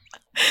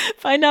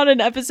 Find out in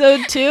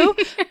episode 2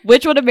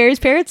 which one of Mary's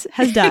parents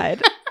has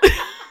died.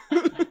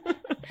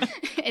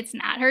 It's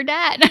not her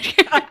dad.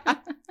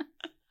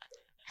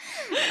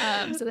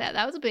 So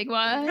that was a big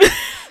one.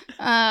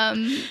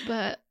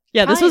 But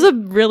yeah, this was a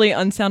really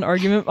unsound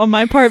argument on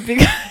my part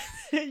because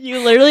you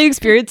literally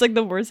experienced like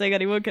the worst thing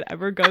anyone could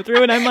ever go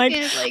through, and I'm like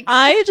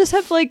I just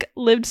have like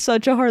lived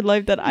such a hard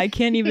life that I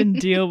can't even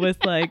deal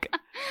with like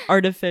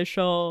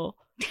artificial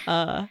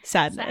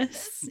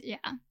sadness. Yeah.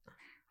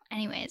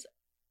 Anyways,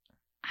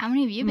 how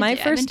many have you been My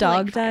to? first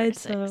dog died,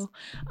 so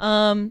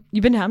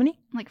you've been to how many?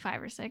 Like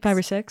 5 or 6. 5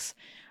 or 6.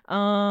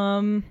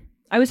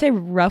 I would say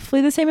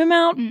roughly the same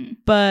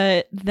amount,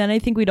 but then I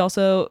think we'd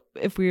also,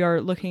 if we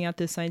are looking at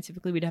this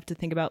scientifically, we'd have to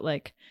think about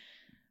like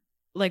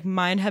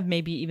mine have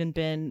maybe even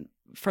been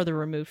further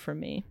removed from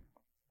me.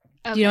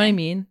 Okay. Do you know what I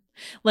mean?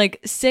 Like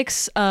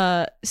 6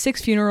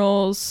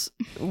 funerals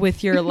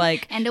with your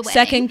like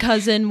second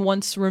cousin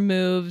once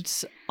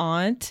removed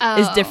aunt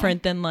is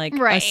different than like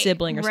a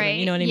sibling or something.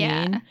 You know what I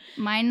mean?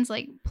 Mine's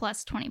like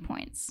plus 20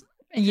 points.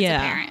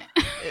 Yeah,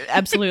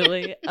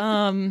 absolutely.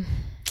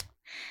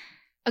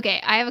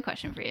 Okay, I have a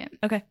question for you.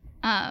 Okay.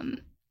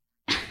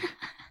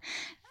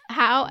 How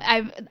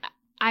I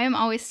am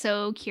always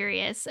so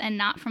curious, and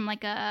not from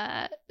like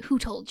a who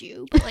told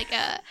you, but like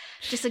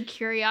just a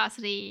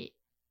curiosity.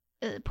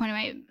 Point of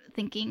my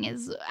thinking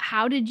is,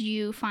 how did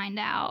you find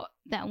out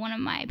that one of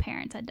my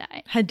parents had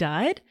died? Had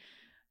died?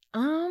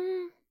 Let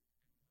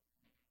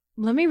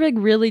me like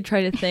really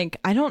try to think.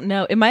 I don't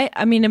know. I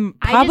don't know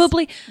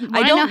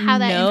how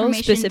that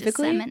information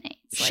specifically. Disseminates.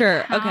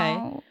 Sure.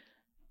 Okay.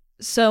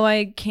 So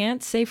I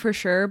can't say for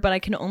sure, but I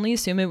can only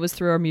assume it was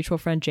through our mutual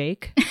friend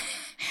Jake.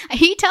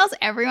 He tells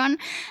everyone.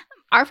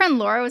 Our friend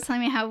Laura was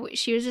telling me how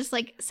she was just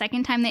like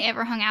second time they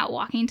ever hung out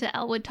walking to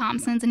Elwood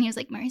Thompson's, and he was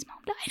like, Mary's mom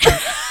died.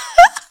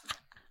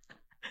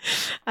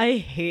 I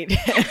hate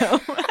him.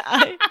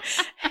 I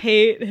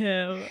hate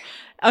him.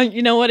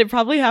 You know what? It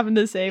probably happened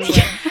the same way.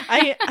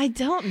 I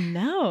don't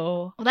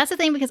know. Well, that's the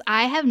thing, because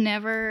I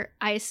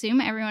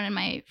assume everyone in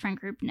my friend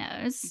group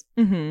knows,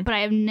 but I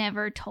have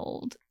never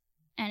told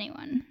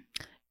anyone.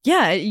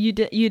 Yeah, you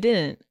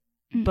didn't.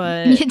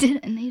 But you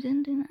didn't, and they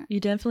didn't do that. You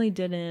definitely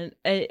didn't.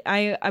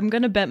 I'm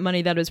gonna bet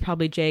money that it was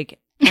probably Jake.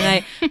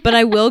 But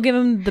I will give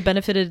him the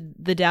benefit of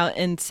the doubt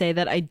and say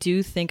that I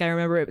do think I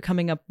remember it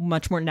coming up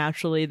much more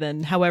naturally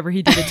than however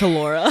he did it to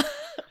Laura.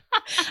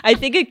 I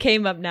think it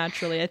came up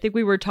naturally. I think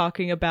we were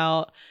talking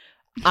about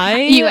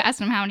you asked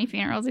him how many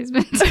funerals he's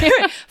been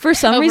to. For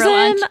some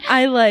reason,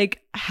 I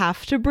like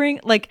have to bring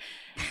like,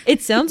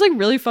 it sounds like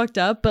really fucked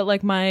up, but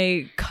like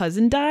my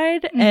cousin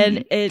died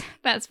and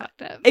that's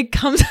fucked up. It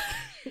comes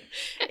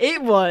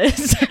It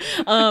was.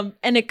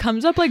 And it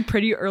comes up like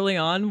pretty early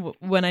on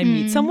when I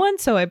meet someone.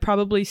 So I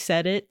probably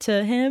said it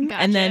to him.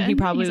 Gotcha. And then he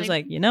probably He's was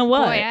like, like, you know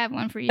what? Boy, I have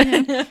one for you.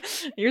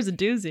 Here's a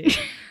doozy.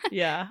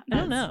 Yeah. I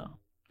don't know.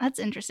 That's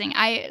interesting.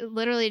 I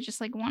literally just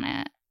like want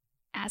to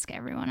ask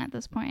everyone at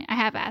this point. I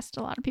have asked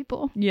a lot of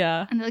people.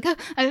 Yeah. And they're like, oh,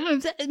 I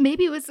don't know,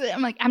 maybe it was.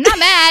 I'm like, I'm not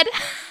mad.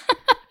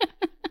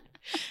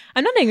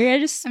 I'm not angry. I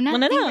just I'm not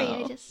want to angry.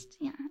 know.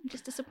 I'm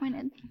just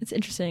disappointed. It's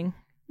interesting.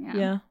 Yeah.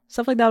 Yeah.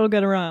 Stuff like that will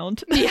get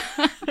around. Yeah.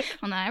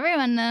 Well, not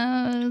everyone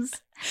knows.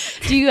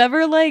 Do you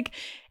ever like,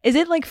 is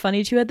it like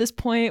funny to you at this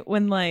point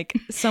when like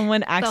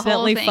someone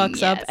accidentally thing,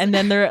 fucks up yes. and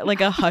then they're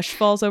like a hush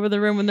falls over the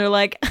room and they're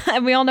like,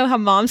 and we all know how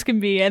moms can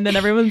be, and then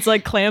everyone's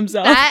like clams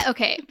up.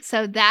 Okay,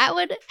 so that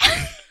would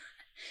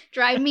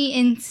drive me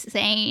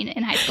insane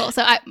in high school.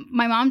 So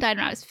my mom died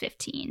when I was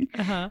 15.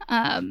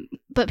 Uh-huh.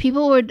 But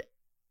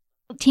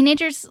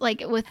teenagers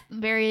like with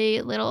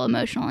very little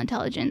emotional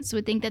intelligence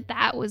would think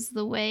that was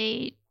the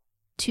way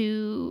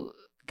to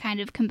kind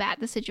of combat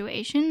the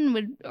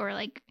situation or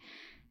like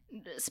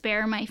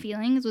spare my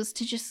feelings, was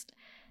to just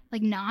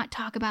like not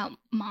talk about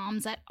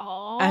moms at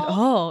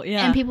all.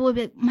 Yeah. And people would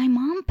be like, my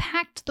mom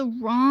packed the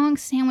wrong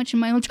sandwich in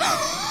my lunch.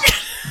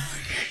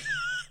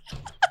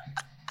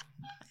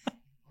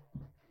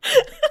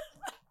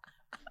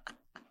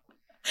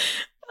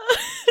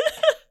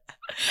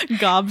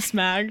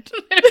 Gobsmacked.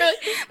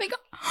 Like,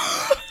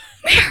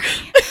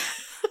 Mary,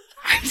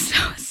 I'm so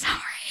sorry.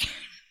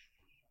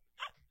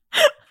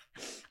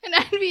 And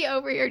I'd be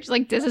over here just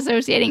like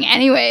disassociating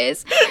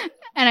anyways.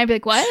 And I'd be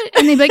like, what?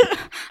 And they'd be like,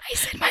 I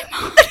said my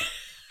mom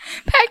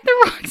packed the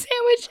wrong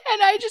sandwich,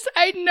 and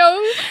I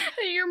know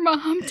that your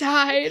mom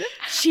died.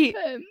 She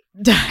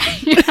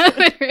died. Yeah,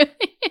 literally.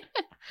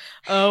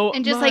 Oh,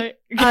 and just like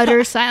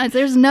utter silence.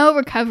 There's no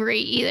recovery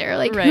either.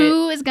 Like,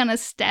 who is gonna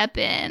step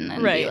in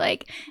and be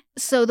like,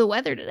 so the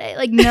weather today?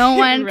 Like, no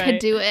one could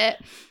do it.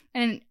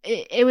 And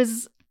it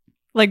was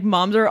like,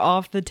 moms are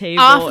off the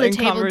table.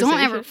 Don't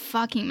ever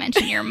fucking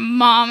mention your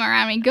mom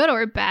around me, good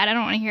or bad. I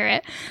don't want to hear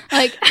it.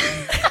 Like,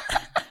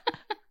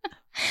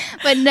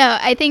 but no,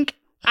 I think,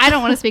 I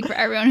don't want to speak for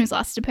everyone who's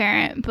lost a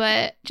parent,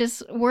 but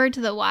just word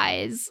to the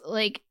wise,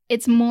 like,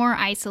 it's more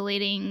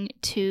isolating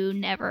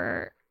to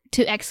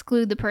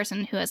exclude the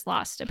person who has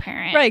lost a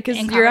parent, right?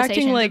 Because you're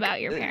acting like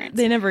about your parents,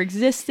 they never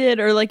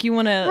existed, or like you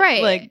want to,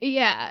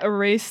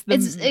 erase them.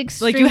 It's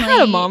extremely, like you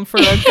had a mom for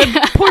a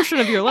good portion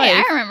of your life.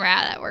 Yeah, I remember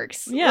how that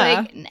works.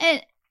 Yeah,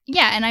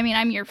 and I mean,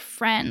 I'm your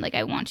friend. Like,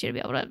 I want you to be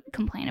able to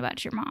complain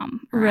about your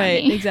mom,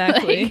 right? Me.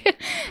 Exactly.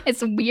 Like,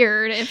 it's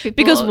weird if people,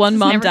 because one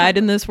mom died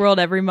in this world.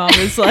 Every mom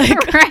is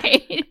like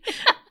right.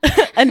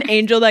 an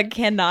angel that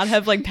cannot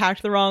have like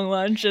packed the wrong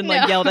lunch and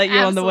like yelled at you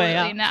on the way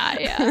out.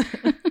 Not, yeah.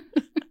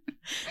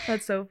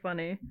 That's so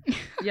funny.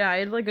 Yeah, I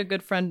had like a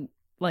good friend,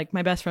 like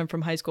my best friend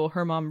from high school.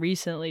 Her mom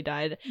recently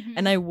died,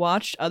 and I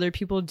watched other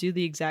people do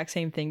the exact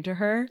same thing to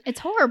her. It's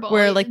horrible.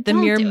 Where like the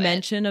mere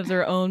mention of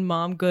their own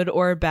mom, good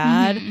or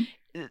bad,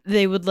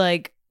 they would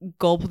like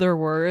gulp their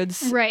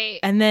words, right?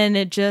 And then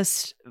it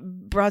just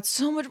brought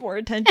so much more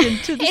attention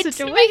to the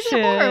situation. It makes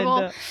it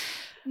horrible.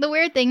 The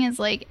weird thing is,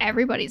 like,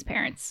 everybody's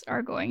parents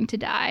are going to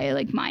die.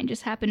 Like, mine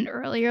just happened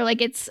earlier.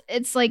 Like, it's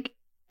like,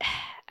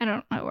 I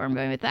don't know where I'm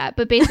going with that,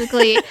 but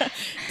basically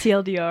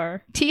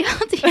TLDR.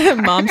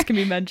 Moms can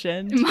be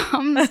mentioned.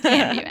 Moms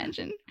can be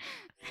mentioned.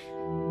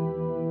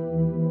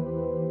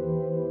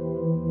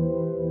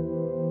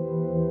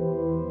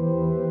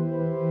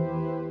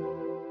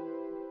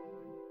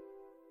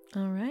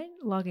 All right,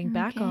 logging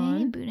back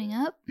on. Booting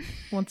up.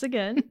 Once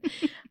again.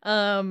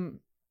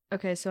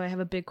 Okay, so I have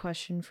a big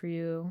question for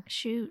you.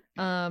 Shoot.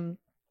 You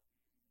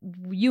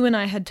and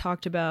I had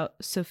talked about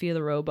Sophia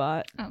the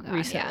Robot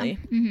recently.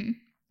 Yeah. Mm-hmm.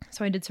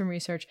 So I did some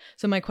research.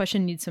 So my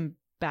question needs some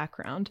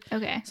background.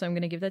 Okay. So I'm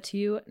going to give that to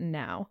you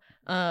now.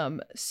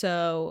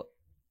 So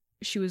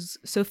she was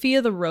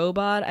Sophia the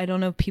Robot. I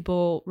don't know if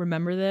people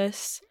remember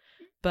this,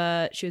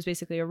 but she was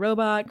basically a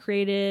robot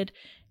created.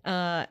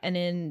 And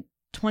in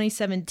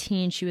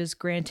 2017, she was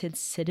granted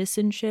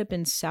citizenship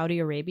in Saudi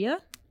Arabia.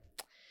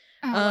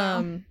 Oh,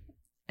 wow.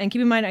 And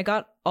keep in mind, I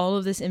got all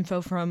of this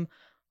info from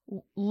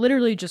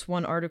literally just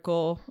one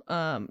article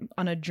on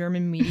a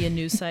German media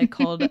news site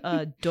called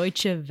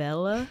Deutsche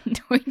Welle.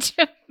 Deutsche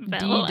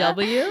Welle.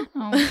 DW.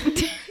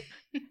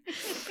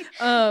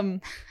 Oh.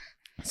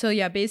 So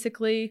yeah,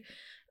 basically,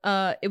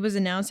 it was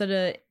announced at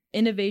an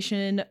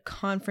innovation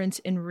conference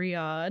in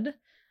Riyadh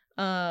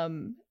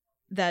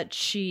that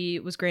she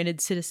was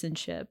granted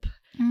citizenship.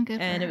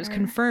 And it was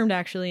confirmed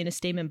actually in a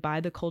statement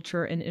by the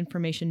Culture and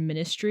Information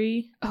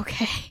Ministry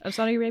of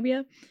Saudi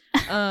Arabia.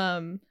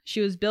 She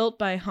was built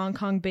by Hong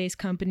Kong-based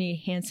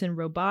company Hanson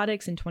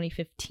Robotics in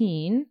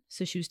 2015.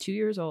 So she was 2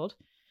 years old.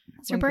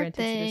 It's her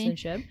birthday.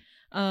 Citizenship.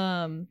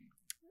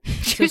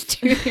 She was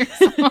 2 years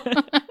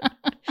old.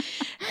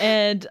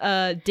 And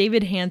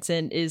David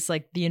Hanson is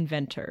like the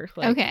inventor,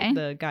 like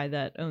the guy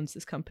that owns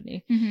this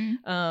company.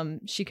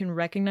 Mm-hmm. She can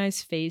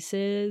recognize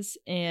faces,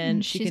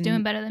 and she's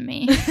doing better than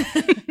me.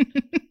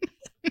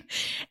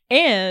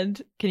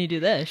 And can you do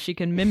this? She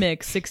can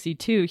mimic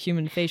 62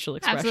 human facial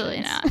expressions.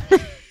 Absolutely not.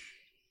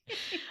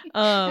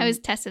 I was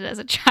tested as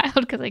a child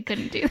because I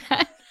couldn't do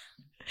that.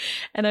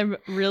 And I'm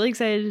really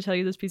excited to tell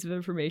you this piece of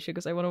information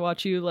because I want to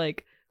watch you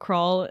like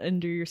crawl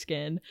under your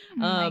skin. Oh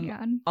my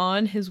God.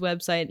 On his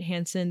website,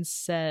 Hansen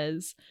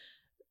says,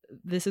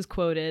 this is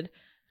quoted,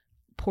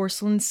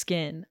 porcelain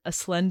skin, a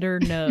slender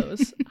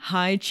nose,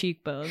 high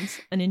cheekbones,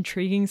 an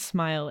intriguing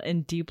smile,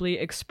 and deeply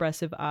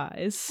expressive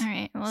eyes. All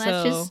right. Well,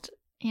 that's just,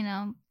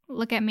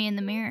 look at me in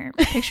the mirror.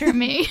 Picture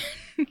me.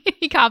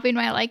 He copied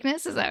my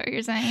likeness? Is that what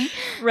you're saying?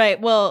 Right.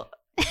 Well,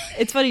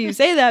 it's funny you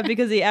say that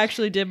because he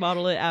actually did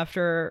model it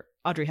after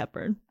Audrey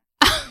Hepburn.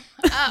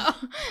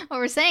 Oh, well,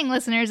 we're saying,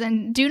 listeners,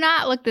 and do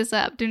not look this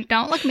up.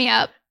 Don't look me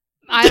up.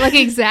 I look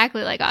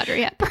exactly like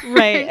Audrey Hepburn.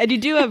 Right. And you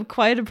do have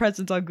quite a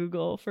presence on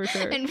Google for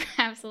sure.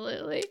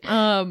 Absolutely.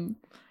 So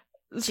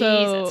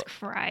Jesus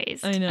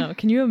Christ. I know.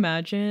 Can you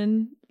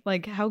imagine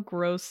like how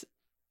gross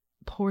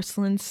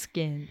porcelain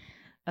skin,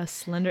 a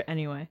slender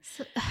anyway.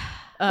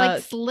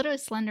 Like literally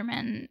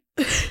Slenderman,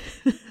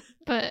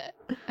 but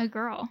a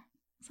girl.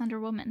 Slender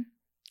woman.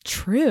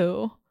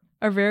 True.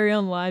 Our very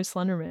own live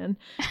Slenderman.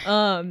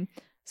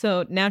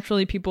 So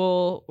naturally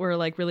people were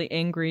like really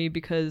angry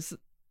because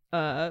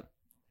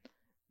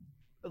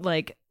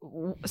like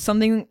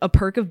a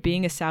perk of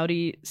being a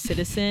Saudi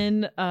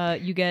citizen,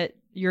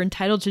 you're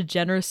entitled to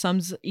generous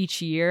sums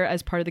each year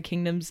as part of the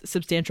kingdom's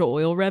substantial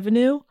oil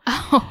revenue.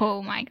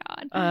 Oh my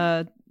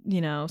God.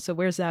 So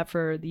where's that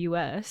for the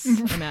US?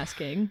 I'm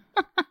asking.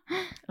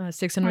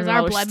 $600 Where's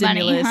our blood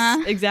stimulus.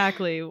 money, huh?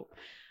 Exactly.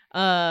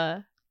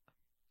 And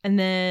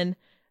then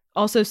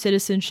also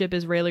citizenship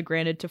is rarely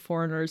granted to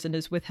foreigners and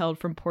is withheld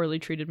from poorly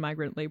treated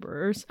migrant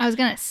laborers. I was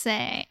going to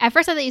say, at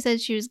first I thought you said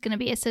she was going to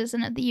be a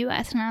citizen of the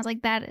U.S. and I was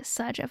like, that is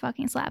such a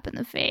fucking slap in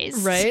the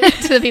face. Right?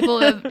 To the people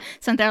who have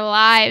spent their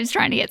lives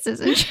trying to get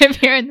citizenship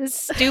here, and this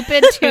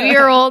stupid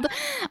 2-year-old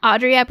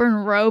Audrey Hepburn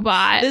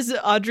robot This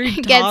Audrey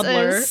gets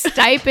toddler. a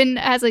stipend,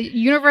 has a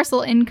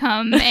universal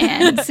income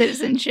and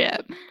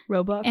citizenship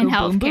Robot and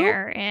go boom boom?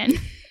 healthcare and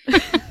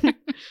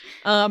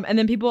And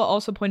then people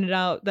also pointed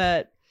out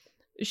that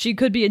she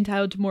could be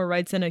entitled to more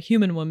rights than a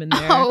human woman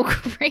there. Oh,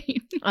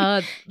 great.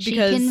 Because she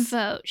can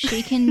vote.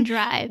 She can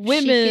drive.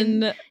 women she can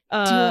do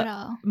it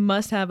all.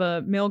 must have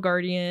a male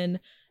guardian,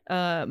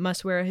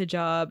 must wear a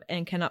hijab,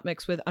 and cannot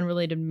mix with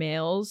unrelated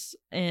males,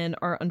 and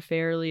are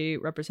unfairly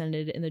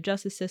represented in the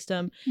justice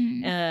system.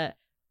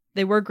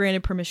 They were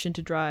granted permission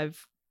to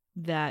drive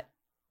that,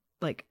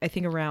 like, I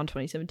think around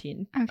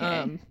 2017.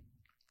 Okay.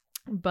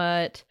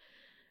 But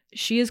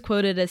she is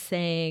quoted as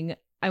saying,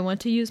 I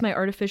want to use my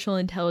artificial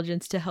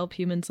intelligence to help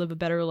humans live a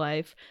better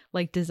life,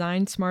 like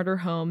design smarter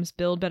homes,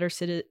 build better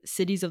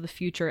cities of the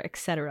future,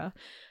 etc.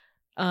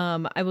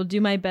 I will do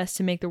my best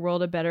to make the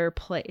world a better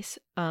place.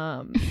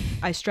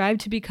 I strive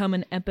to become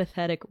an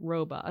empathetic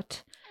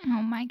robot.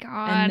 Oh my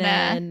God. And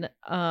then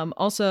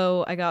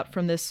also I got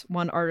from this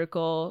one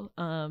article,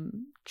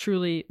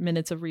 truly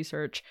minutes of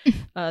research,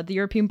 the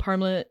European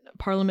Parliament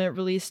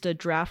released a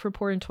draft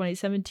report in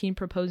 2017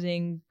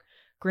 proposing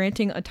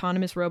granting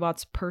autonomous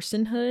robots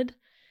personhood.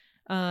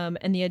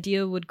 And the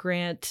idea would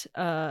grant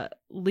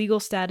legal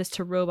status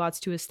to robots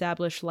to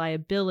establish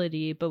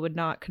liability, but would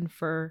not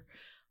confer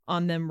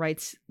on them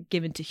rights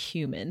given to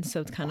humans.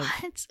 So it's kind of,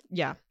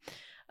 yeah.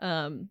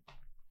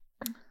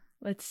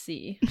 Let's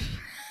see.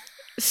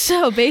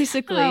 So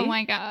basically, oh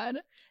my God.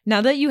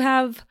 Now that you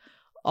have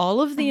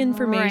all of the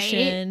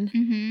information, right.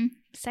 Mm-hmm.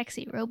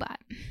 Sexy robot.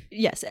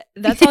 Yes,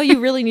 that's all you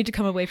really need to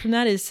come away from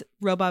that is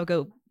robot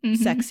go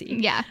sexy.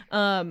 Yeah,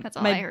 that's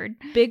all I heard.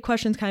 Big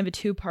question's kind of a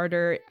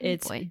two-parter.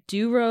 It's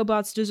do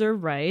robots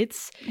deserve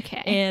rights?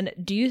 Okay. And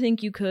do you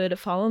think you could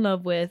fall in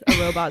love with a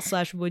robot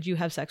 / would you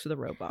have sex with a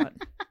robot?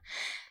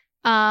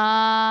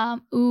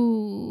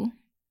 Ooh.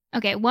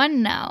 Okay,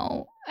 one,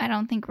 no. I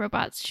don't think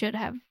robots should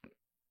have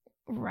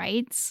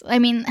rights. I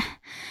mean,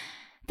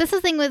 that's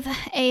the thing with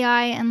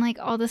AI and like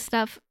all this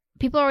stuff.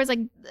 People are always like,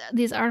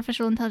 these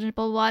artificial intelligence,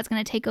 blah, blah, blah, it's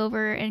going to take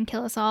over and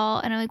kill us all.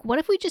 And I'm like, what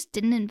if we just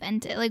didn't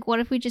invent it? Like, what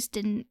if we just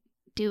didn't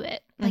do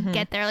it? Like,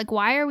 get there? Like,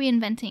 why are we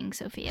inventing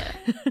Sophia?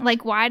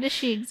 Like, why does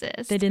she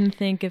exist? They didn't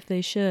think if they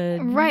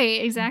should.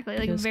 Right, exactly.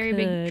 Like, a very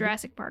big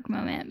Jurassic Park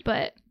moment.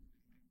 But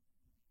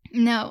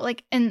no,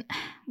 like, and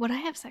would I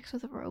have sex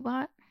with a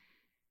robot?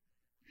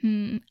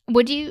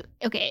 Would you,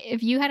 okay,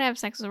 if you had to have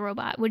sex with a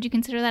robot, would you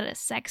consider that a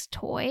sex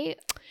toy?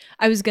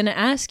 I was going to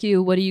ask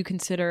you, what do you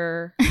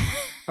consider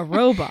a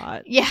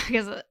robot? Yeah,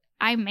 because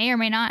I may or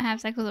may not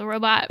have sex with a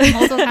robot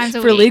multiple times a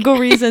week. For legal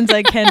reasons,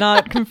 I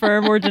cannot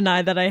confirm or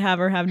deny that I have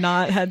or have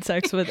not had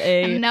sex with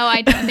a... No,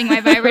 I don't think my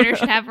vibrator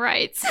should have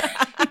rights.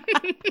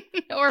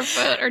 Or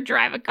vote or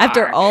drive a car.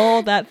 After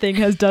all that thing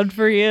has done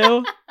for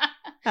you,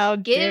 how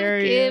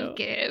dare you?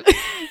 Give.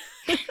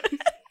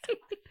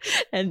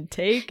 And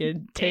take.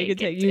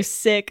 You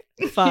sick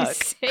fuck. You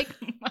sick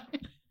fuck.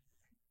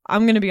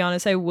 I'm gonna be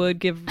honest. I would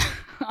give.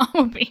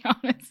 I'll be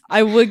honest.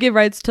 I would give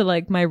rights to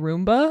like my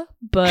Roomba,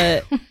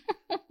 but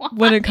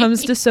when it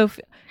comes to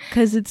Sophia,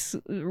 because it's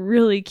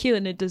really cute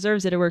and it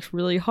deserves it. It works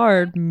really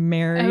hard,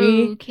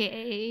 Mary.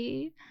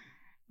 Okay.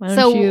 Why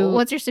don't you...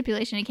 what's your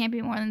stipulation? It can't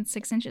be more than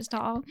 6 inches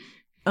tall.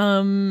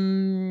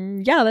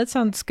 Yeah, that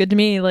sounds good to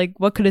me. Like,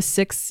 what could a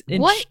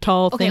 6-inch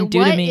tall thing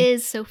do to me? What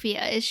is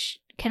Sophia? Is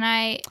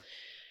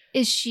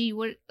she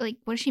what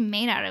is she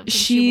made out of? Can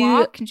she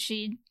walk? Can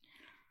she...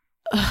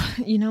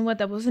 You know what?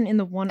 That wasn't in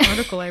the one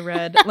article I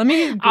read. Let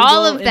me Google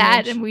all of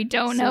that, and we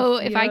don't know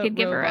if I could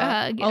give her a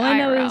hug. All I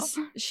know is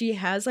she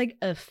has like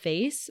a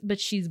face, but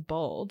she's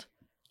bald.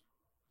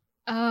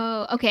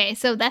 Oh, okay.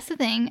 So that's the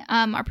thing.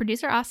 Our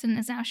producer Austin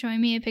is now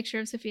showing me a picture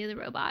of Sophia the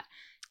robot,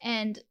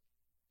 and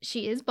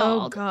she is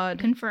bald. Oh God,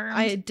 confirmed.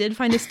 I did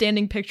find a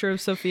standing picture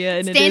of Sophia,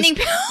 and standing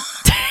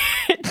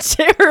it is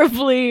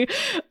terribly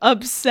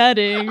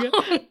upsetting.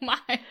 Oh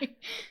my!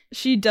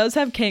 She does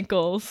have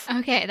cankles.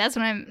 Okay, that's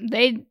what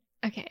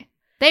Okay.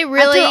 They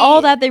really... After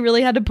all that, they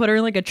really had to put her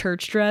in like a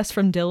church dress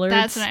from Dillard's.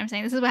 That's what I'm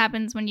saying. This is what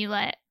happens when you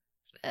let,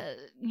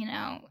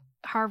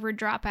 Harvard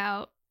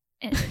dropout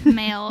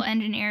male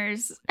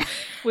engineers...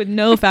 with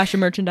no fashion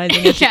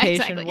merchandising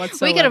education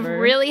whatsoever. We could have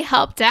really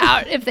helped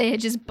out if they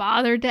had just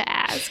bothered to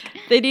ask.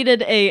 They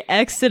needed a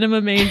ex-cinema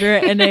major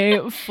and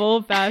a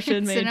full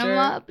fashion major.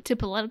 Cinema to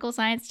political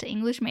science to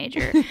English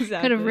major.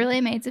 Exactly. Could have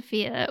really made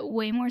Sophia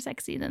way more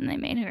sexy than they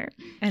made her.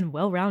 And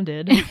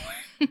well-rounded.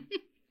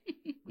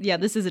 Yeah,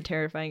 this is a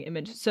terrifying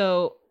image.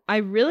 So I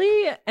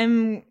really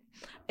am...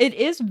 It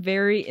is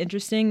very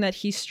interesting that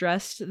he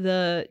stressed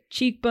the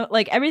cheekbone.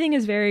 Like, everything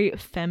is very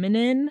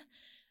feminine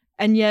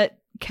and yet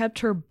kept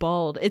her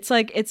bald. It's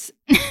like,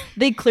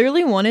 they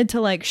clearly wanted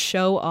to like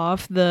show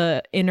off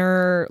the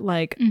inner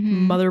like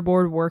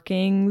motherboard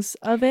workings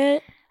of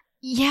it.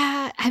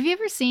 Yeah. Have you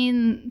ever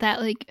seen that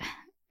like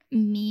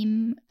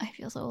meme? I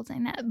feel so old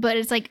saying that, but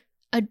it's like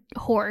a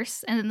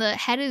horse and the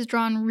head is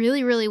drawn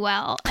really, really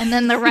well. And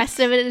then the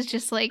rest of it is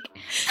just like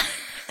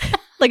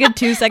like a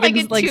 2 seconds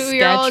like a like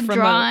 2-year-old sketch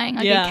drawing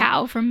a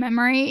cow from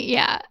memory.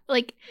 Yeah.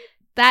 Like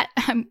that.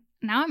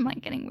 Now I'm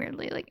like getting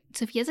weirdly like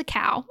Sophia's a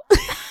cow.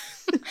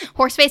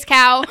 Horse face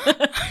cow.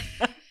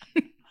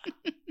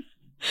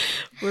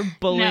 We're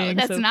bullying. No,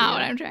 that's Sophia. not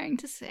what I'm trying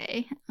to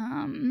say.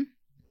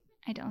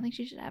 I don't think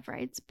she should have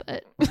rights,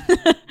 but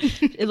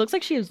it looks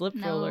like she has lip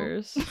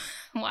fillers.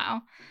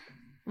 Wow.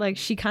 Like,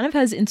 she kind of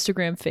has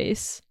Instagram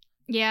face.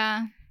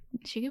 Yeah.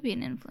 She could be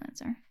an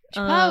influencer. She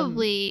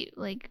probably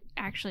like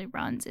actually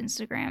runs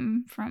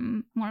Instagram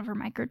from one of her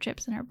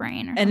microchips in her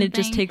brain or something. It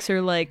just takes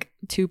her like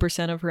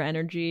 2% of her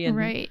energy, and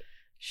right.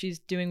 She's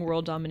doing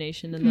world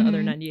domination in the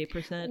other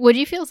 98%. Would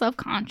you feel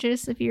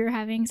self-conscious if you were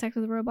having sex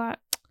with a robot?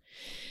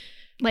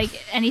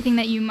 Like, anything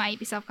that you might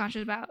be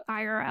self-conscious about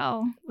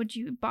IRL, would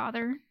you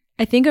bother?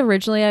 I think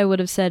originally I would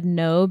have said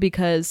no,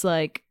 because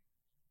like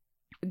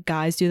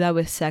guys do that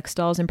with sex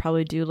dolls and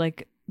probably do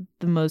like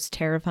the most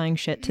terrifying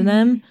shit to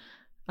them,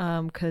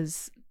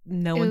 because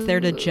no one's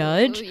there to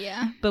judge.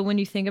 Yeah. But when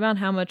you think about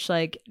how much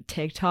like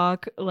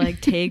TikTok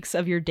like takes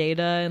of your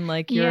data and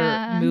like your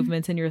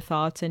movements and your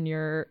thoughts and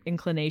your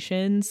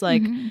inclinations,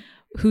 like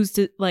who's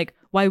to like,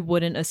 why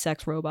wouldn't a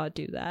sex robot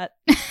do that?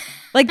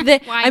 Like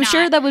I'm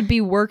sure that would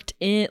be worked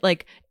in,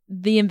 like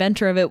the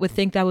inventor of it would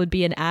think that would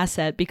be an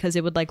asset because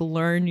it would like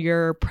learn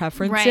your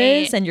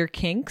preferences and your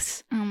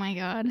kinks. Oh my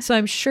God. So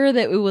I'm sure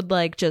that it would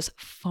like just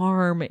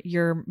farm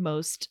your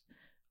most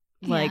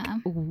like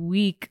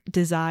weak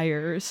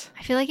desires.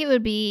 I feel like it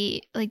would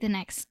be like the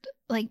next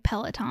like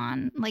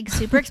Peloton, like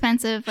super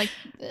expensive, like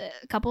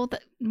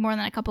more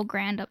than a couple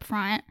grand up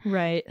front,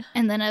 right?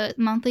 And then a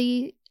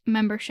monthly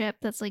membership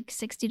that's like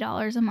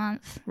 $60 a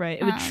month, right?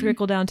 It would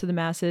trickle down to the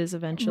masses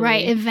eventually,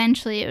 right?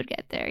 Eventually it would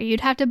get there.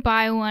 You'd have to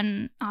buy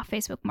one off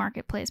Facebook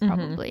Marketplace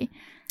probably.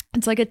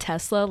 It's like a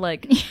Tesla.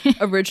 Like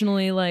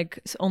originally, like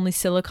only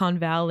Silicon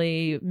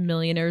Valley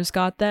millionaires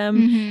got them,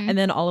 and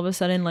then all of a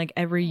sudden, like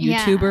every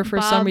YouTuber for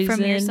Bob some reason,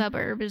 from your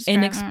suburb is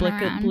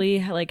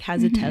inexplicably, like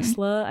has a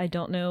Tesla. I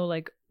don't know,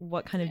 like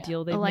what kind of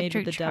deal they've made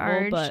with the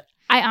devil, but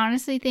I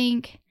honestly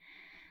think,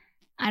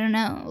 I don't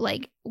know,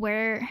 like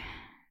where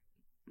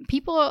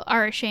people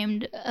are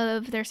ashamed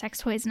of their sex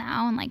toys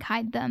now and like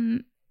hide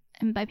them.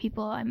 And by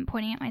people, I'm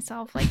pointing at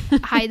myself, like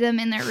hide them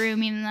in their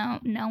room, even though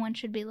no one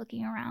should be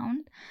looking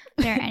around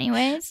there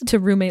anyways. To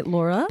roommate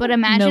Laura. But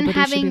imagine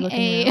having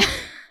a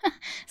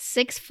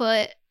 6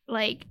 foot,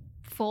 like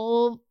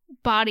full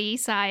body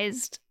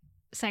sized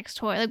sex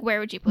toy. Like, where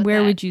would you put that?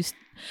 Where would you?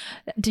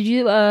 Did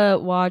you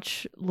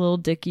watch Lil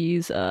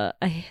Dicky's?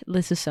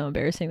 This is so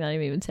embarrassing that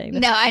I'm even saying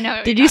this. No, I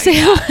know. Did you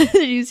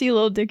see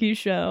Lil Dicky's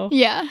show?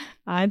 Yeah,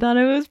 I thought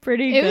it was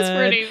pretty good. It was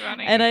pretty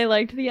funny, and I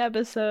liked the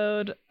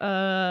episode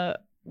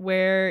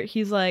where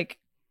he's like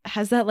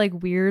has that like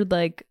weird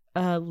like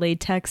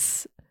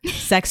latex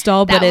sex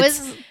doll, but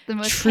it's the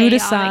most true to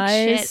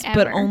size,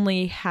 but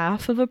only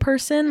half of a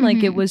person.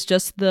 Like it was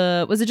just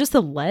was it just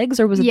the legs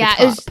or was it the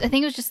top? I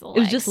think it was just the legs. It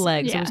was just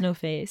legs. Yeah. There was no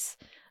face.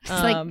 It's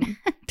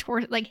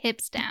like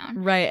hips down.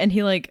 Right. And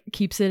he like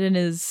keeps it in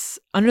his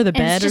under the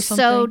bed or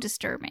something. It's so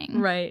disturbing.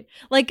 Right.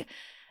 Like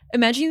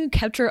imagine you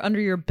kept her under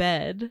your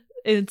bed.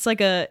 It's like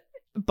a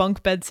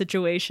bunk bed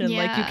situation.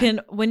 Like you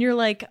can, when you're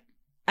like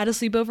at a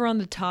sleepover on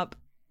the top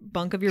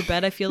bunk of your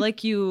bed, I feel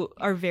like you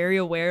are very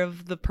aware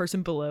of the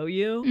person below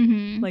you.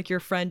 Mm-hmm. Like your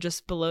friend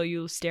just below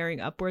you staring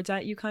upwards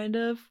at you, kind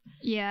of.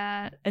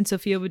 Yeah. And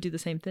Sophia would do the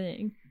same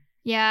thing.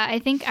 Yeah, I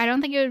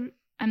don't think it would,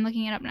 I'm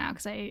looking it up now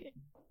because I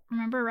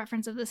remember a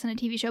reference of this in a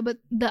TV show, but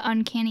the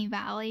Uncanny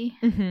Valley.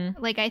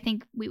 Mm-hmm. Like, I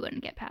think we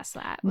wouldn't get past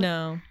that.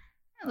 No.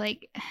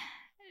 Like,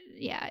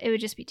 yeah, it would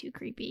just be too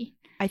creepy.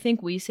 I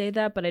think we say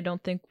that, but I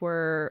don't think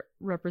we're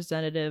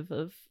representative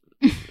of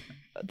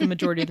the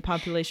majority of the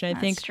population. I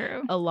think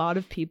true. A lot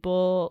of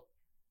people,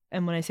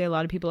 and when I say a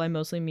lot of people, I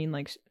mostly mean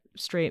like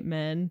straight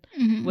men,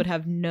 Mm-hmm. would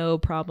have no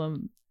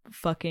problem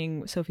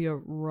fucking Sophia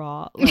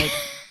raw.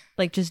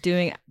 Like just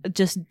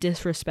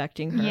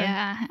disrespecting her.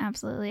 Yeah,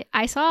 absolutely.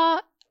 I saw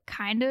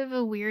kind of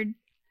a weird,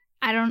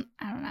 I don't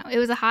know. It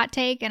was a hot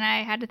take, and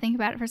I had to think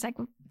about it for a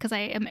second because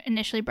I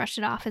initially brushed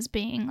it off as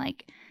being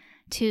like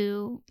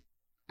too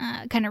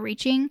kind of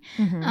reaching.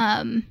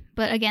 Mm-hmm.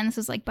 But again, this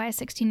was like by a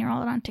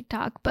 16-year-old on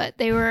TikTok, but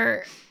they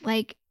were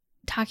like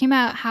talking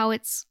about how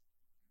it's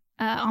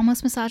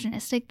almost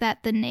misogynistic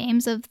that the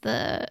names of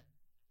the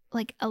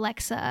like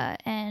Alexa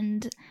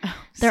and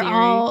they're Siri.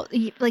 all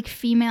like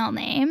female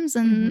names,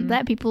 and Mhm.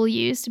 that people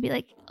use to be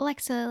like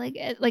Alexa,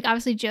 like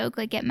obviously joke,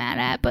 like get mad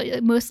at,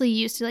 but mostly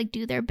used to like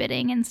do their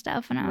bidding and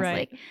stuff. And I was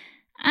Right. like,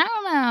 I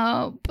don't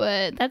know,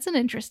 but that's an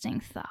interesting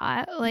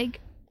thought. Like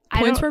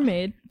Points were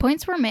made.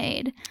 Points were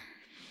made.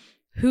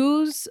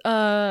 Who's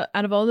out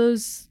of all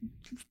those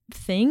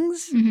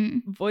things,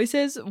 Mm-hmm.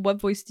 voices, what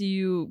voice do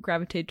you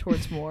gravitate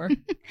towards more?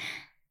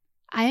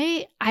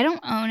 I don't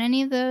own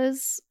any of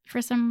those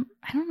for some,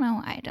 I don't know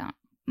why I don't.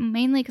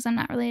 Mainly because I'm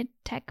not really a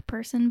tech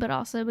person, but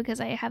also because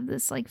I have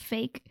this like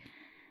fake,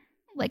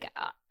 like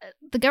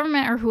the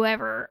government or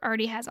whoever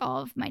already has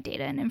all of my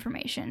data and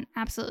information.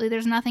 Absolutely.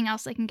 There's nothing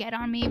else they can get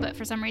on me, but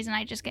for some reason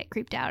I just get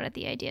creeped out at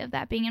the idea of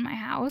that being in my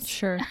house.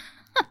 Sure.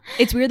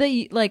 It's weird that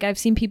you, like I've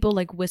seen people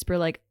like whisper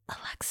like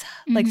Alexa,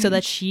 like so Mhm.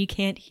 that she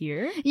can't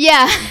hear.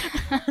 Yeah.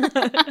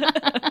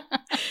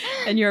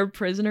 And you're a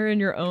prisoner in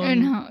your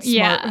own smart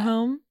yeah.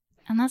 home.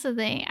 And that's the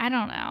thing. I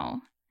don't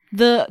know.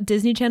 The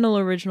Disney Channel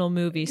original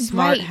movie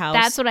Smart Right, House.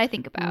 that's what I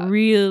think about.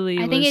 Really,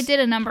 I think was it did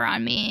a number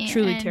on me.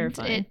 truly and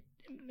terrifying.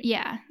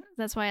 Yeah.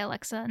 That's why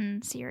Alexa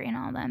and Siri and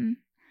all them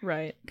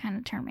Right. kind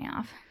of turn me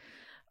off.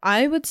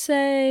 I would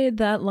say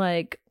that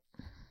like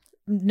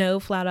no,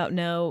 flat out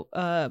no,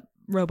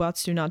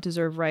 robots do not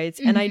deserve rights.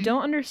 And I Mhm.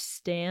 don't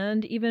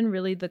understand even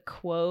really the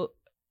quote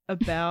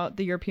about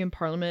the European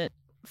Parliament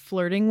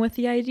flirting with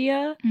the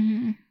idea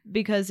Mm-hmm.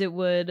 because it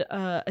would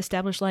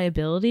establish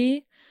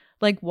liability.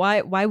 Like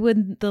why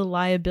wouldn't the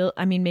liability,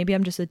 I mean maybe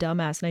I'm just a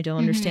dumbass and I don't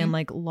understand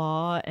like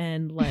law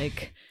and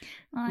like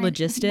Well, I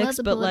logistics, was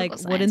a but like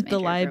political wouldn't science the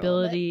major for a little bit.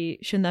 liability,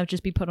 shouldn't that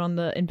just be put on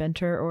the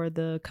inventor or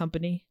the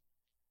company?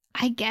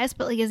 I guess,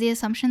 but like, is the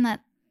assumption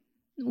that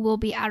we'll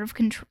be out of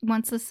control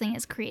once this thing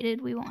is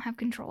created? We won't have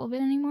control of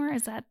it anymore.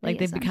 Is that the Like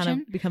they've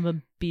assumption? become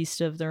a beast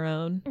of their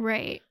own.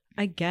 Right?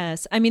 I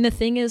guess. I mean, the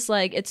thing is,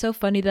 like, it's so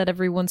funny that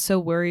everyone's so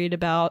worried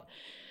about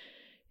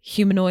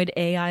humanoid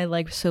AI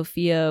like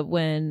Sophia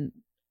when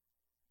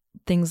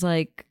things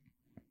like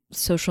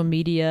social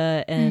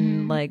media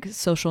and Mhm. like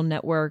social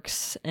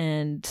networks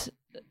and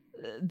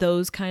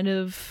those kind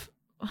of,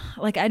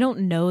 like, I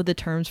don't know the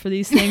terms for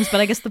these things, but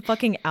I guess the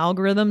fucking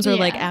algorithms are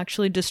like Yeah.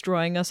 actually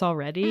destroying us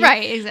already.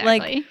 Right?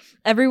 Exactly.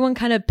 Everyone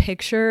kind of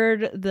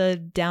pictured the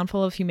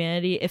downfall of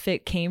humanity if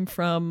it came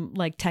from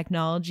like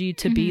technology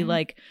to be Mhm.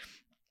 like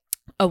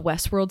a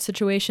Westworld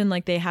situation.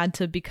 Like they had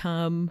to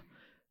become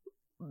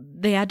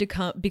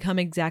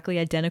exactly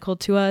identical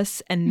to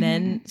us and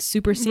then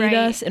supersede Right.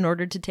 us in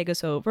order to take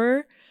us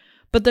over.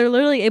 But they're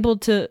literally able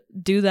to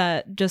do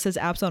that just as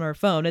apps on our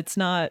phone. It's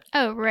not.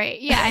 Oh,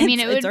 right. Yeah. I mean,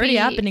 it would it's already be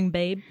happening,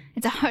 babe.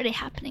 It's already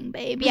happening,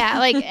 babe. Yeah.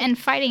 Like, and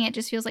fighting it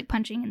just feels like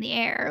punching in the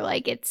air.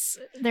 Like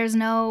there's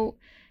no.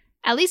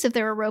 At least if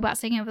there were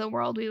robots taking over the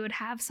world, we would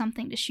have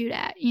something to shoot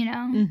at, you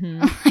know?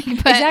 Mhm. Like,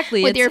 but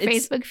Exactly. with your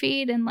It's- Facebook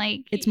feed and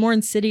like. It's more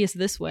insidious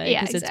this way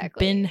yeah, because exactly. it's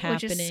been Which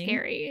happening. is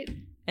scary.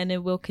 And it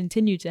will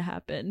continue to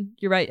happen.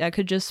 You're right. I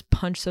could just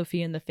punch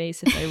Sophie in the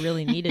face if I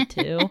really needed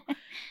to.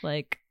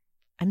 Like,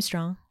 I'm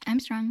strong.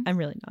 I'm strong. I'm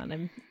really not.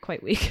 I'm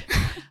quite weak.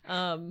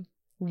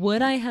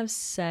 Would I have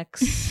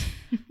sex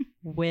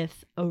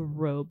with a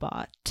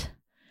robot?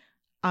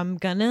 I'm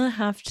gonna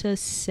have to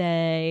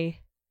say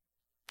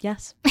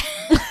yes.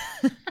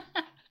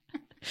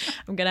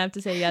 I'm gonna have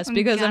to say yes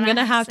because I'm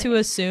gonna have to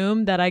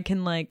assume that I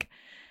can like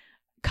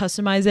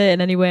customize it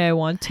in any way I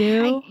want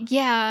to.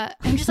 Yeah.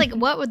 I'm just like,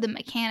 what would the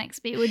mechanics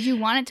be? Would you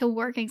want it to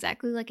work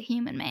exactly like a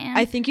human man?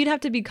 I think you'd have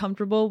to be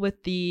comfortable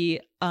with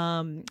the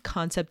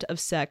concept of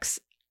sex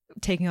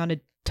taking on a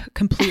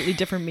completely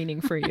different meaning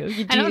for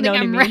you. I don't think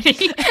I'm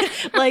ready.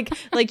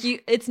 like you,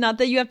 it's not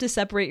that you have to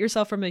separate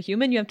yourself from a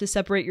human. You have to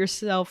separate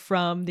yourself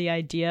from the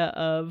idea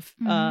of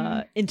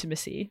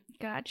intimacy.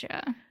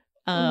 Gotcha.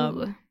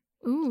 Ooh.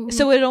 Ooh.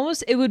 So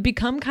it would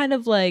become kind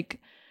of like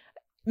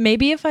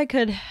maybe if I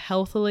could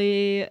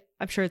healthily,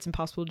 I'm sure it's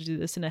impossible to do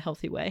this in a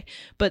healthy way,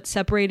 but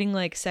separating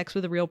like sex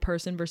with a real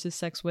person versus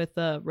sex with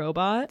a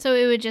robot. So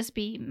it would just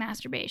be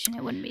masturbation.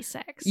 It wouldn't be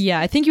sex. Yeah,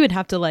 I think you would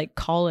have to like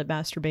call it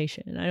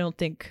masturbation. I don't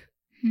think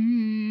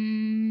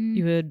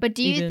you would. But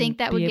do you think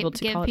that would give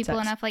people sex.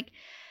 enough, like,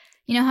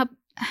 you know how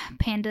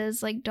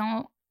pandas like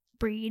don't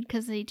breed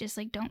because they just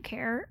like don't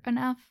care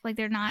enough? Like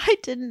they're not. I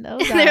didn't know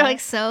that. They're like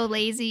so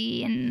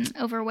lazy and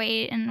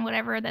overweight and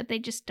whatever that they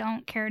just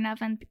don't care enough,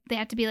 and they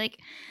have to be like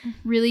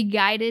really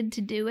guided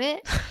to do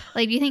it.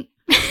 Like, do you think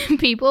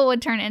people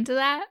would turn into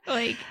that?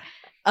 Like,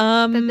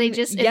 that they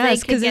just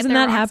yes, because isn't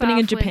that happening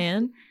in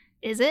Japan?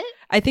 Is it?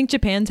 I think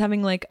Japan's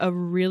having like a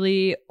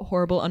really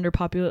horrible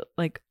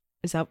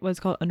is that what it's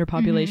called,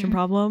 underpopulation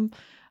problem?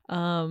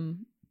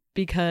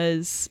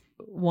 Because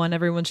one,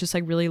 everyone's just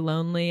like really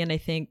lonely, and I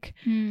think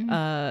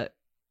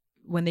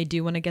when they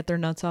do want to get their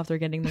nuts off, they're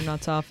getting their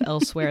nuts off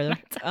elsewhere.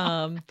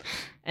 And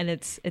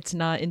it's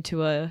not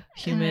into a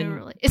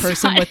human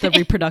person with a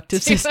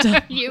reproductive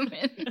system.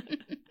 Human.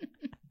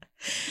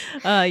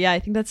 Yeah, I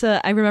think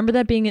I remember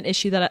that being an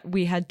issue that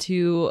we had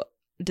to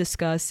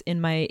discuss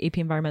in my AP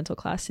environmental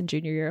class in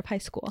junior year of high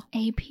school.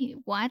 AP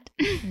what?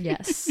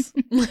 Yes.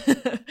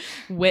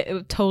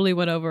 It totally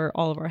went over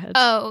all of our heads.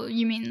 Oh,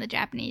 you mean the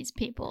Japanese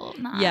people?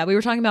 Not, yeah, we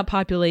were talking about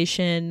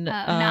population,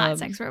 not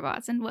sex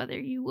robots, and whether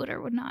you would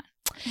or would not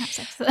have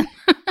sex with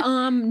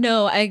them.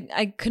 No,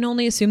 I can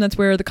only assume that's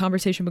where the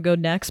conversation would go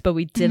next, but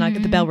we did not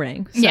get the bell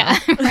ring. So. Yeah,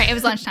 right. It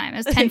was lunchtime.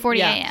 It was 10:40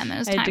 a.m. It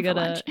was I had time to go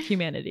for lunch. to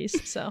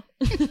humanities, so.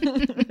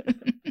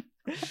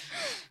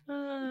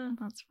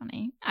 That's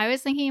funny. I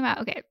was thinking about,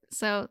 okay,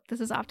 so this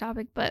is off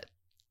topic, but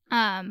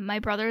my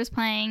brother was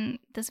playing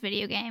this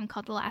video game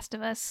called The Last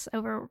of Us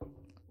over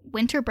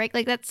winter break.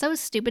 Like, that's so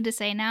stupid to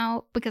say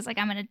now because like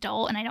I'm an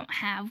adult and I don't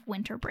have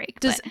winter break.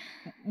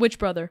 Which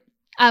brother?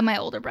 My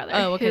older brother.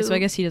 Oh, okay. So I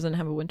guess he doesn't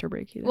have a winter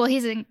break either. Well,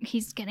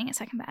 he's getting a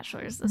second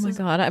bachelor's. Oh my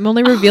god, I'm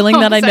only revealing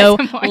that I know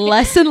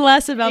less and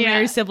less about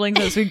Mary's siblings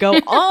as we go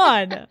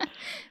on.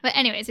 But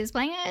anyways, he was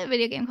playing a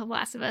video game called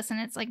Last of Us,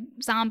 and it's like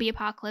zombie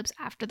apocalypse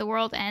after the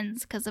world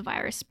ends because the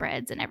virus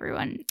spreads and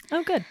everyone.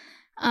 Oh, good.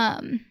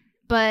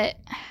 But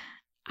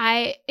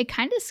it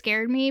kind of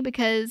scared me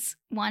because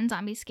one,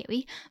 zombies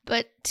scary,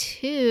 but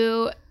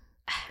two,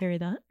 Carry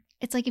that.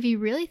 It's like if you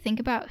really think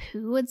about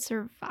who would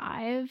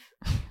survive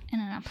in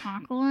an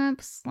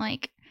apocalypse,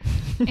 like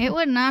it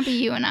would not be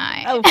you and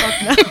I. Oh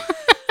fuck no.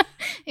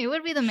 It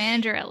would be the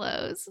manager at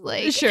Lowe's.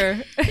 Like sure.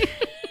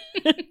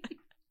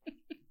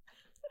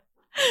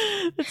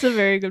 That's a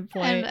very good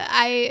point.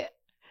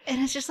 And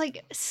it's just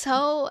like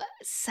so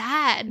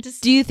sad.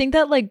 Do you think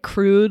that like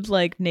crude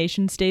like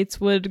nation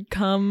states would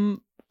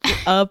come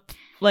up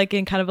like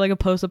in kind of like a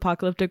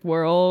post-apocalyptic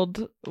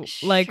world,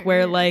 like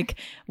where like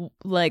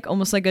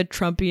almost like a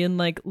Trumpian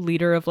like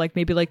leader of like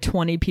maybe like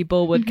 20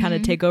 people would kind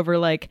of take over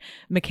like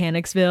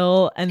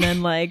Mechanicsville, and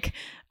then like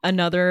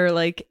another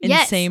like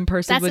insane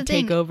person would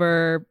take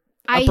over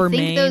Upper Maine?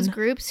 I think those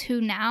groups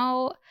who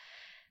now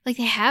like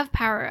they have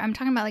power. I'm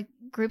talking about like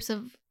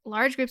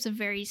large groups of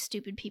very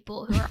stupid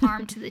people who are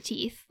armed to the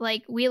teeth.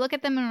 Like we look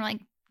at them and we're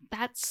like,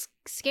 that's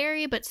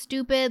scary but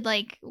stupid.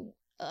 Like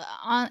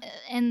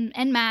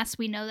en masse,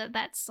 we know that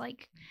that's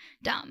like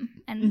dumb,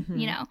 and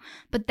you know,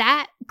 but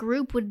that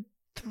group would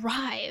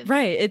thrive,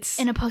 right? It's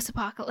in a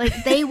post-apocalypse,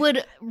 like they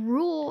would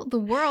rule the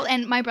world.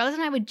 And my brothers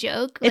and I would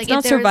joke, it's like,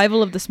 not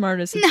survival of the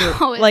smartest. It's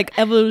like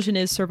evolution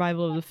is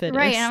survival of the fittest,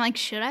 right? And I'm like,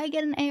 should I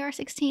get an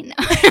AR-16?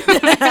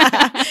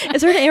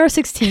 Is there an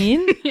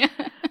AR-16? Yeah,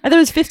 I thought it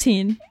was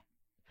 15.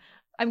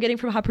 I'm getting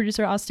from hot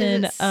producer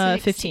Austin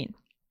 15.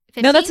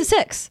 No, that's a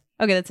 6.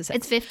 Okay, that's a 6.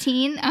 It's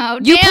 15. Oh,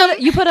 you damn.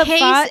 You put up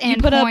five. You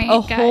put up a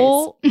guys.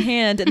 whole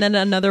hand and then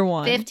another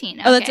one. 15.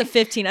 Okay. Oh, that's a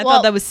 15. I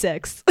thought that was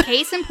 6.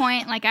 Case in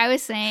point, like I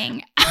was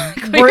saying,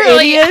 we're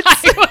idiots.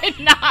 I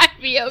would not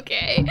be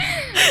okay.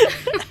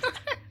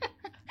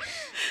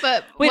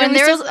 But wait,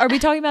 are we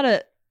talking about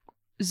a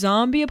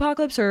zombie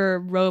apocalypse or a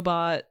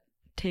robot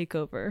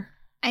takeover?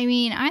 I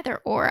mean, either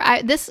or.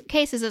 This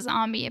case is a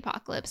zombie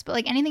apocalypse, but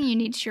like anything you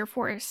need sheer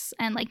force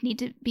and like need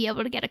to be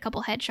able to get a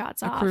couple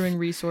headshots off, accruing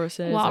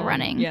resources while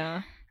running.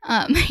 Yeah,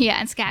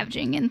 and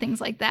scavenging and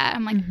things like that.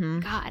 I'm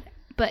like, God.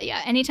 But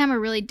yeah, anytime a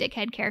really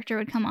dickhead character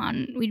would come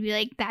on, we'd be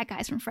like, that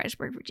guy's from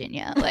Fredericksburg,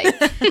 Virginia. Like,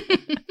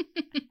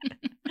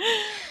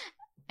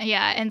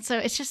 yeah. And so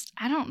it's just,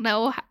 I don't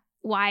know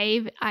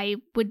why I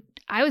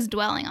was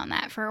dwelling on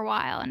that for a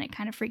while, and it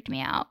kind of freaked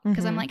me out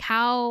because I'm like,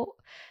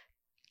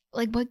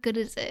 what good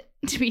is it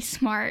to be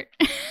smart?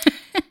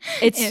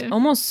 It's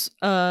almost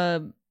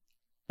a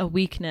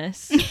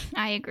weakness.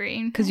 I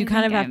agree. Because you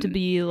kind of have to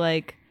be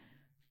like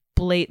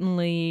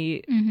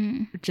blatantly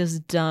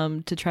just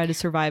dumb to try to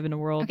survive in a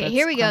world. Okay,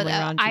 here we go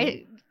though.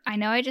 I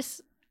know I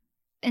just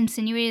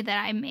insinuated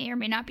that I may or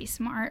may not be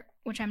smart,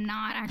 which I'm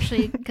not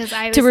actually, because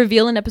I was to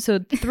reveal in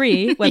episode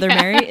 3 whether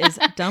Mary is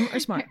dumb or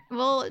smart.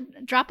 We'll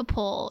drop a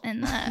poll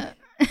in the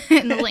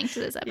in the link to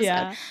this episode.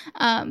 Yeah.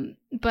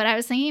 But I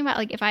was thinking about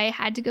like if I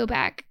had to go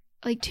back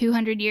like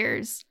 200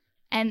 years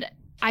and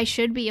I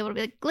should be able to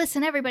be like,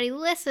 listen, everybody,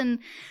 listen.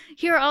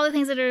 Here are all the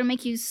things that are going to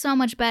make you so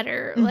much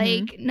better. Mhm.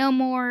 Like, no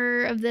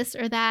more of this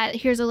or that.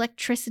 Here's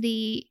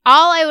electricity.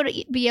 All I would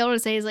be able to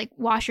say is, like,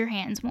 wash your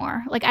hands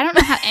more. Like, I don't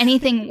know how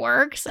anything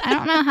works. I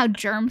don't know how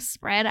germs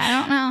spread. I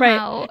don't know Right.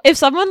 how. If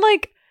someone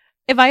like,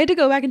 if I had to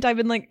go back in time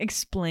and like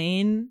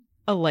explain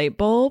a light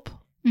bulb,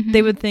 Mhm.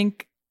 they would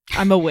think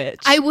I'm a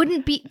witch. I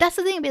wouldn't be. That's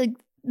the thing. I'd be like,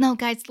 no,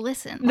 guys,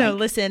 listen. No, Like,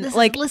 listen. listen,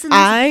 Like, listen,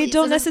 I please.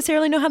 don't This is-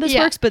 necessarily know how this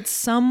Yeah. works, but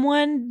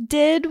someone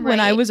did when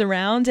I Right. was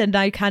around, and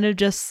I kind of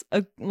just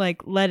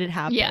like let it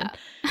happen. Yeah.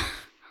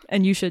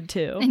 And you should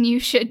too. And you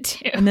should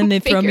too. And then they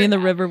throw me Figure in the it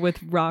out. river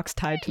with rocks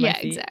tied to my Yeah,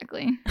 feet.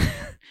 exactly.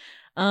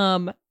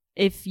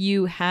 If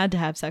you had to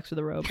have sex with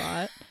a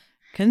robot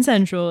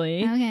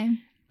consensually, Okay.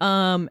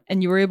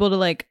 and you were able to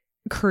like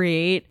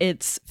create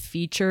its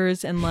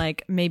features and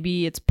like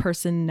maybe its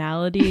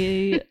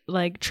personality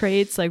like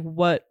traits, like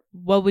what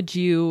would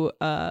you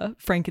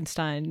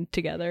Frankenstein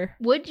together?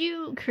 Would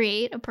you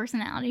create a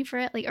personality for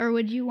it, like, or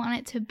would you want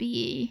it to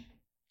be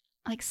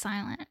like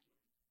silent?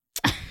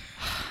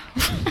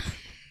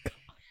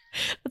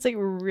 That's like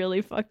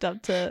really fucked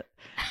up to.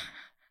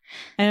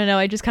 I don't know.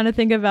 I just kind of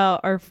think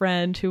about our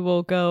friend who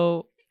will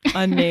go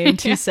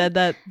unnamed, who said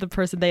that the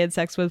person they had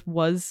sex with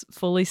was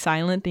fully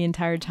silent the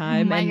entire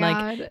time Oh my and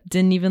like God.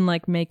 didn't even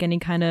like make any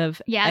kind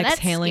of Yeah, that's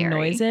exhaling scary.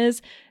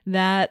 noises.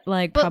 That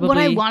like But probably. what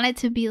I want it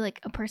to be like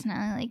a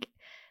personality, like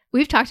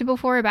we've talked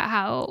before about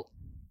how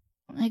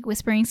like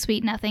whispering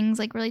sweet nothings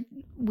like really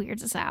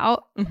weirds us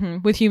out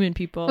Mhm, with human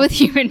people. with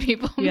human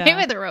people. Yeah. Maybe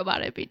with a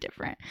robot it'd be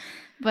different.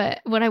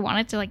 But would I want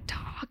it to like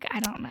talk? I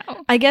don't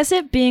know. I guess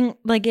it being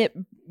like it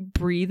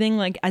breathing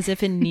like as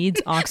if it needs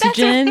That's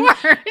oxygen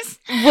worse.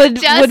 would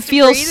Just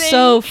feel breathing.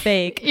 so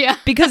fake. Yeah.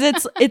 Because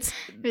it's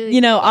Really,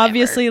 you know, whatever.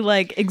 obviously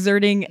like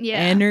exerting Yeah.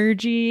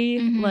 energy,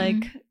 Mhm.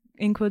 like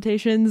in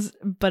quotations,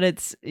 but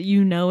it's,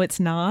 you know, it's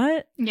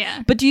not.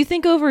 Yeah. But do you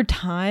think over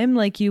time,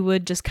 like you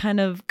would just kind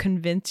of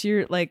convince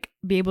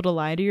be able to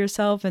lie to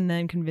yourself and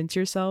then convince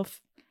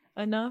yourself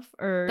enough,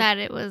 or That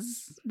it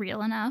was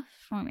real enough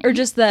for me. or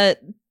just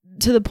that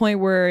to the point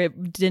where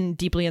it didn't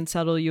deeply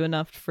unsettle you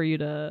enough for you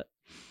to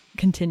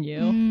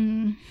continue?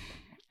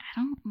 I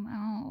don't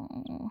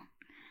know.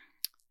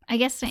 I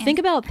guess to Think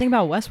about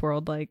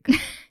Westworld, like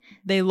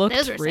they looked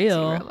those were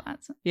real. sexy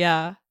robots.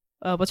 Yeah.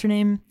 What's her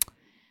name?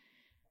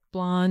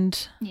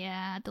 Blonde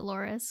Yeah,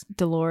 Dolores.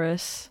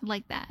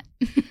 Like that.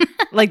 that.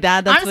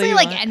 That's what Honestly, you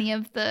like want any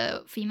of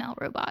the female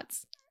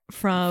robots.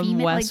 from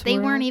Female, Westworld. like they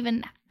weren't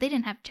even. They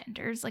didn't have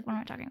genders. Like what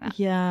am I talking about?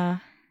 Yeah.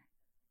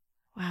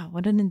 Wow,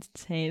 what an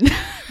insane.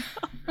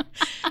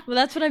 Well,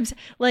 that's what I'm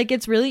like.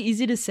 It's really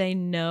easy to say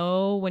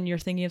no when you're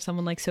thinking of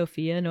someone like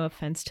Sophia. No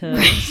offense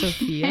to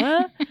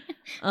Sophia.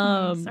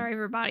 Sorry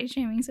for body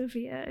shaming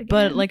Sophia. Again.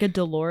 But like a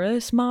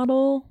Dolores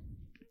model.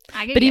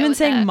 I could But get even with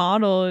saying that.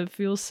 model, it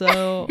feels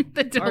so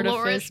the Dolores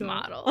artificial.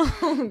 model.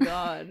 Oh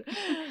God,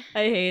 I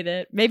hate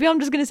it. Maybe I'm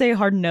just gonna say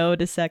hard no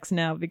to sex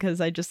now because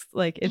I just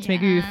like it's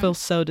making me Yeah. feel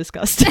so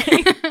disgusting.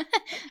 I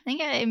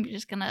think I'm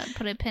just gonna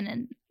put a pin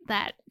in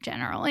that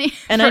generally.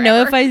 And I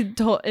know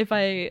forever. if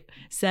I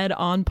said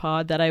on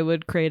pod that I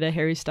would create a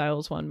Harry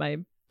Styles one, my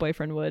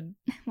boyfriend would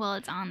Well,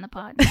 it's on the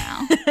pod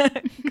now.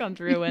 come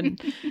through and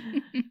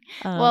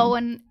well,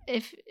 when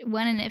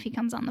and if he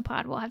comes on the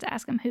pod, we'll have to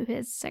ask him who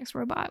his sex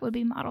robot would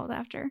be modeled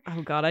after,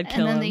 oh God, I'd and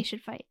kill then him. they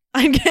should fight.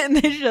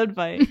 They should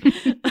fight.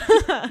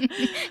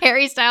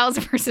 Harry Styles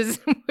versus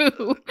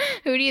who?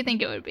 Who do you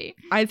think it would be?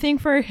 I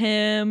think for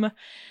him,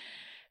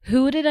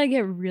 who did I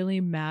get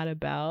really mad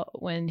about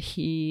when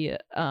he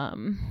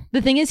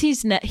the thing is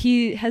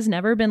he has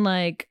never been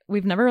like,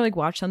 we've never like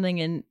watched something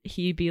and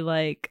he'd be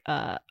like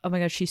oh my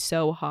God, she's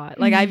so hot.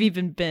 Like I've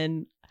even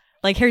been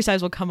like, Harry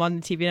Styles will come on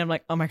the TV and I'm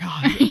like, oh my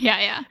God.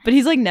 Yeah. But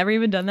he's like never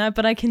even done that.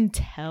 But I can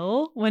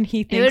tell when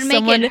he It thinks would make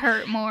someone it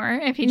hurt more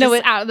if he No, just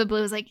it- out of the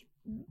blue was like,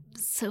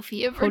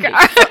 Sophia Holy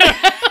Vergara.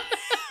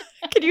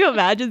 Can you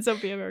imagine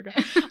Sophia Vergara?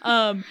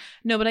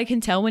 No, but I can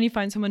tell when he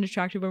finds someone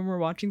attractive when we're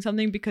watching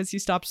something because he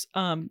stops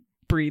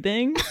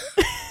breathing.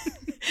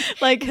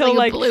 Like he'll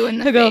like blue in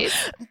the he'll go,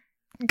 face.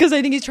 because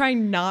I think he's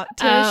trying not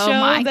to Oh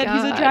my show that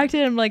he's God.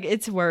 attracted. I'm like,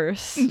 it's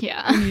worse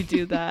Yeah. when you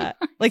do that.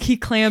 Like he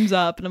clams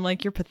up and I'm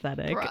like, you're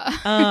pathetic.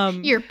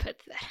 Bruh. You're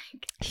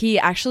pathetic. He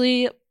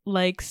actually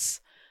likes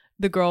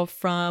the girl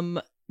from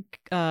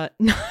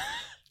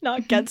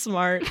not Get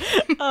Smart,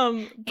 Book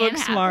Anne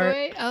Smart.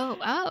 Hathaway?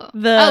 Oh.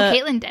 The-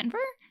 Caitlin Denver?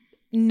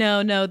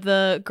 No,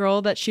 the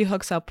girl that she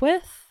hooks up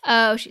with.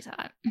 Oh, she's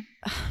hot.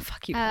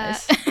 Fuck you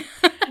guys.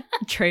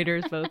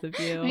 Traitors, both of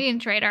we you. can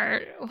trade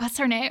our. What's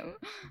her name?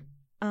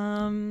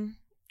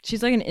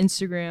 She's like an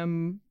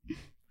Instagram.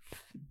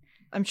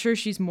 I'm sure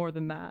she's more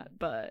than that,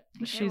 but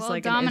she's well,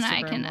 like Dom an and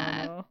I Instagram can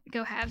model.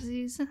 go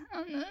halvesies on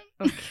that.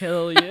 I'll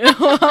kill you.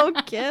 I'll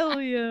kill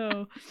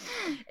you.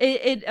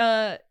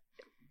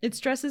 It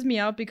stresses me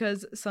out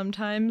because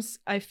sometimes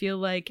I feel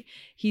like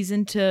he's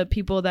into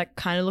people that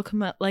kind of look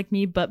like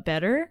me but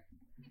better.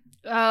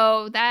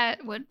 Oh,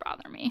 that would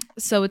bother me.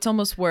 So it's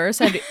almost worse.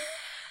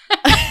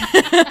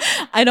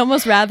 I'd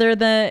almost rather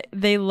that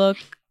they look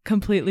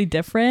completely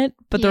different,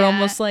 but they're Yeah.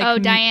 almost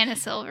like Diana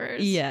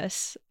Silvers.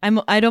 Yes.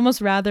 I'd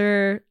almost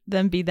rather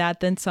them be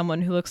that than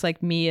someone who looks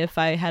like me if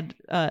I had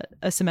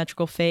a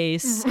symmetrical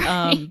face,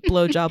 Right.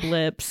 blowjob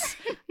lips,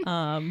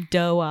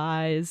 doe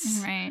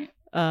eyes, Right.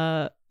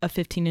 a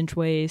 15-inch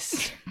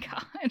waist,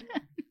 God.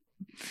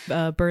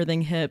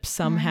 birthing hips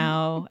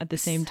somehow at the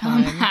same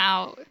time.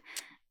 Somehow.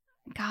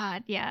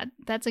 God, yeah,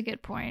 that's a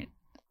good point.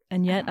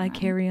 And yet I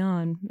carry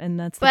on, and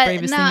that's the But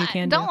bravest thing you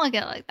can do. don't look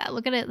at it like that.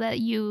 Look at it that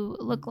you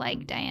look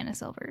like Diana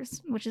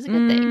Silvers, which is a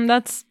good thing.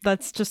 That's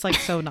just like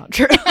so not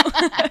true.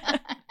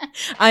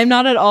 I'm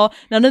not at all.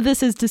 None of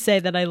this is to say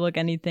that I look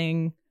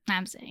anything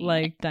I'm saying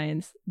like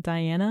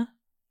Diana.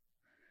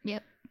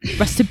 Yep.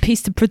 Rest in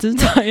peace to Princess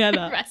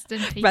Diana. Rest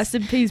in peace. Rest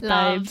in peace,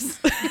 Love. babes.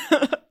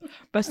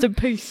 Rest in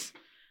peace.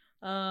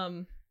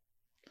 Do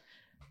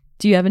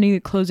you have any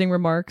closing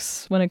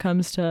remarks when it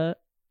comes to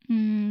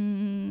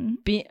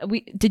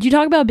did you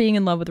talk about being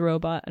in love with a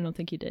robot? I don't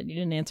think you did. You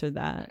didn't answer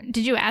that.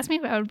 Did you ask me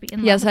if I would be in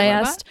love Yes, with a I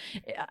robot? asked.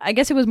 I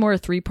guess it was more a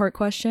 3-part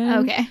question.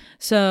 Okay.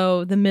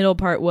 So the middle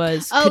part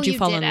was, could you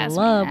fall did in ask me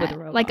love that. with a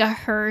robot? Like a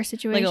her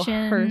situation. Like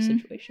a her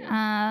situation.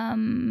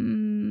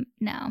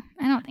 No,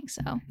 I don't think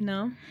so.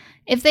 No?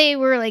 If they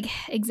were like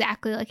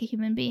exactly like a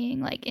human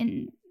being, like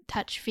in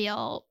touch,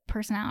 feel,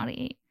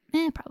 personality,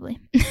 probably.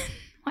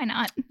 Why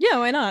not? Yeah,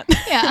 why not?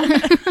 Yeah.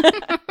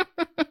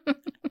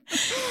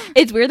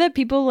 It's weird that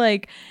people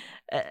like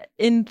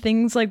in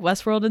things like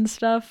Westworld and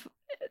stuff,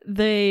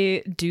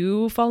 they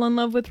do fall in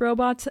love with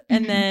robots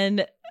and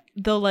then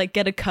they'll like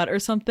get a cut or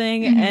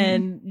something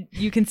and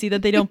you can see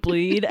that they don't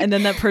bleed and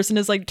then that person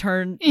is like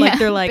turned like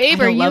they're like, Babe,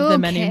 I don't love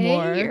them okay?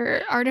 anymore.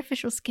 Your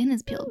artificial skin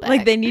is peeled back.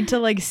 Like they need to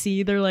like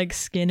see their like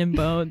skin and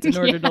bones in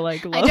order to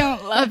like love. I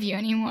don't love you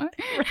anymore.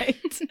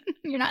 Right.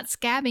 You're not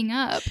scabbing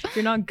up.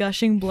 You're not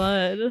gushing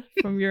blood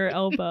from your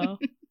elbow.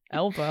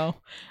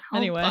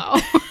 Anyway.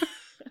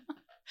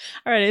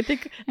 All right, I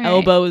think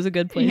elbow is a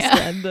good place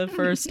to end the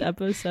first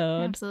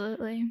episode.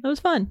 Absolutely. That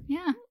was fun.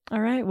 Yeah. All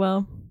right,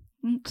 well,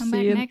 come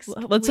back next week.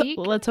 Let's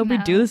hope we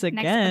do this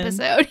again. Next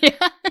episode.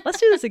 Yeah.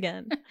 Let's do this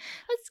again.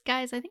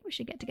 Guys, I think we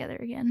should get together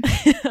again.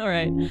 All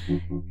right.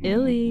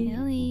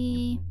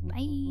 Illy.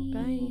 Bye.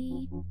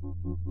 Bye.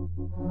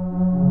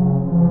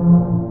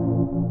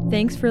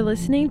 Thanks for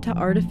listening to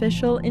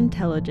Artificial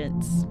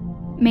Intelligence.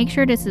 Make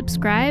sure to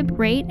subscribe,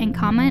 rate, and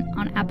comment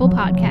on Apple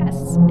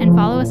Podcasts, and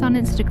follow us on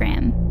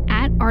Instagram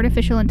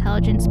 @Artificial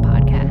Intelligence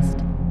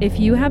Podcast. If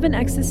you have an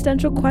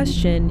existential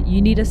question you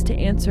need us to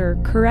answer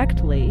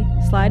correctly,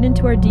 slide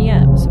into our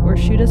DMs or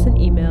shoot us an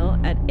email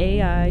at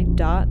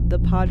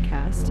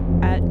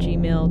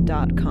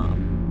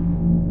ai.thepodcast@gmail.com.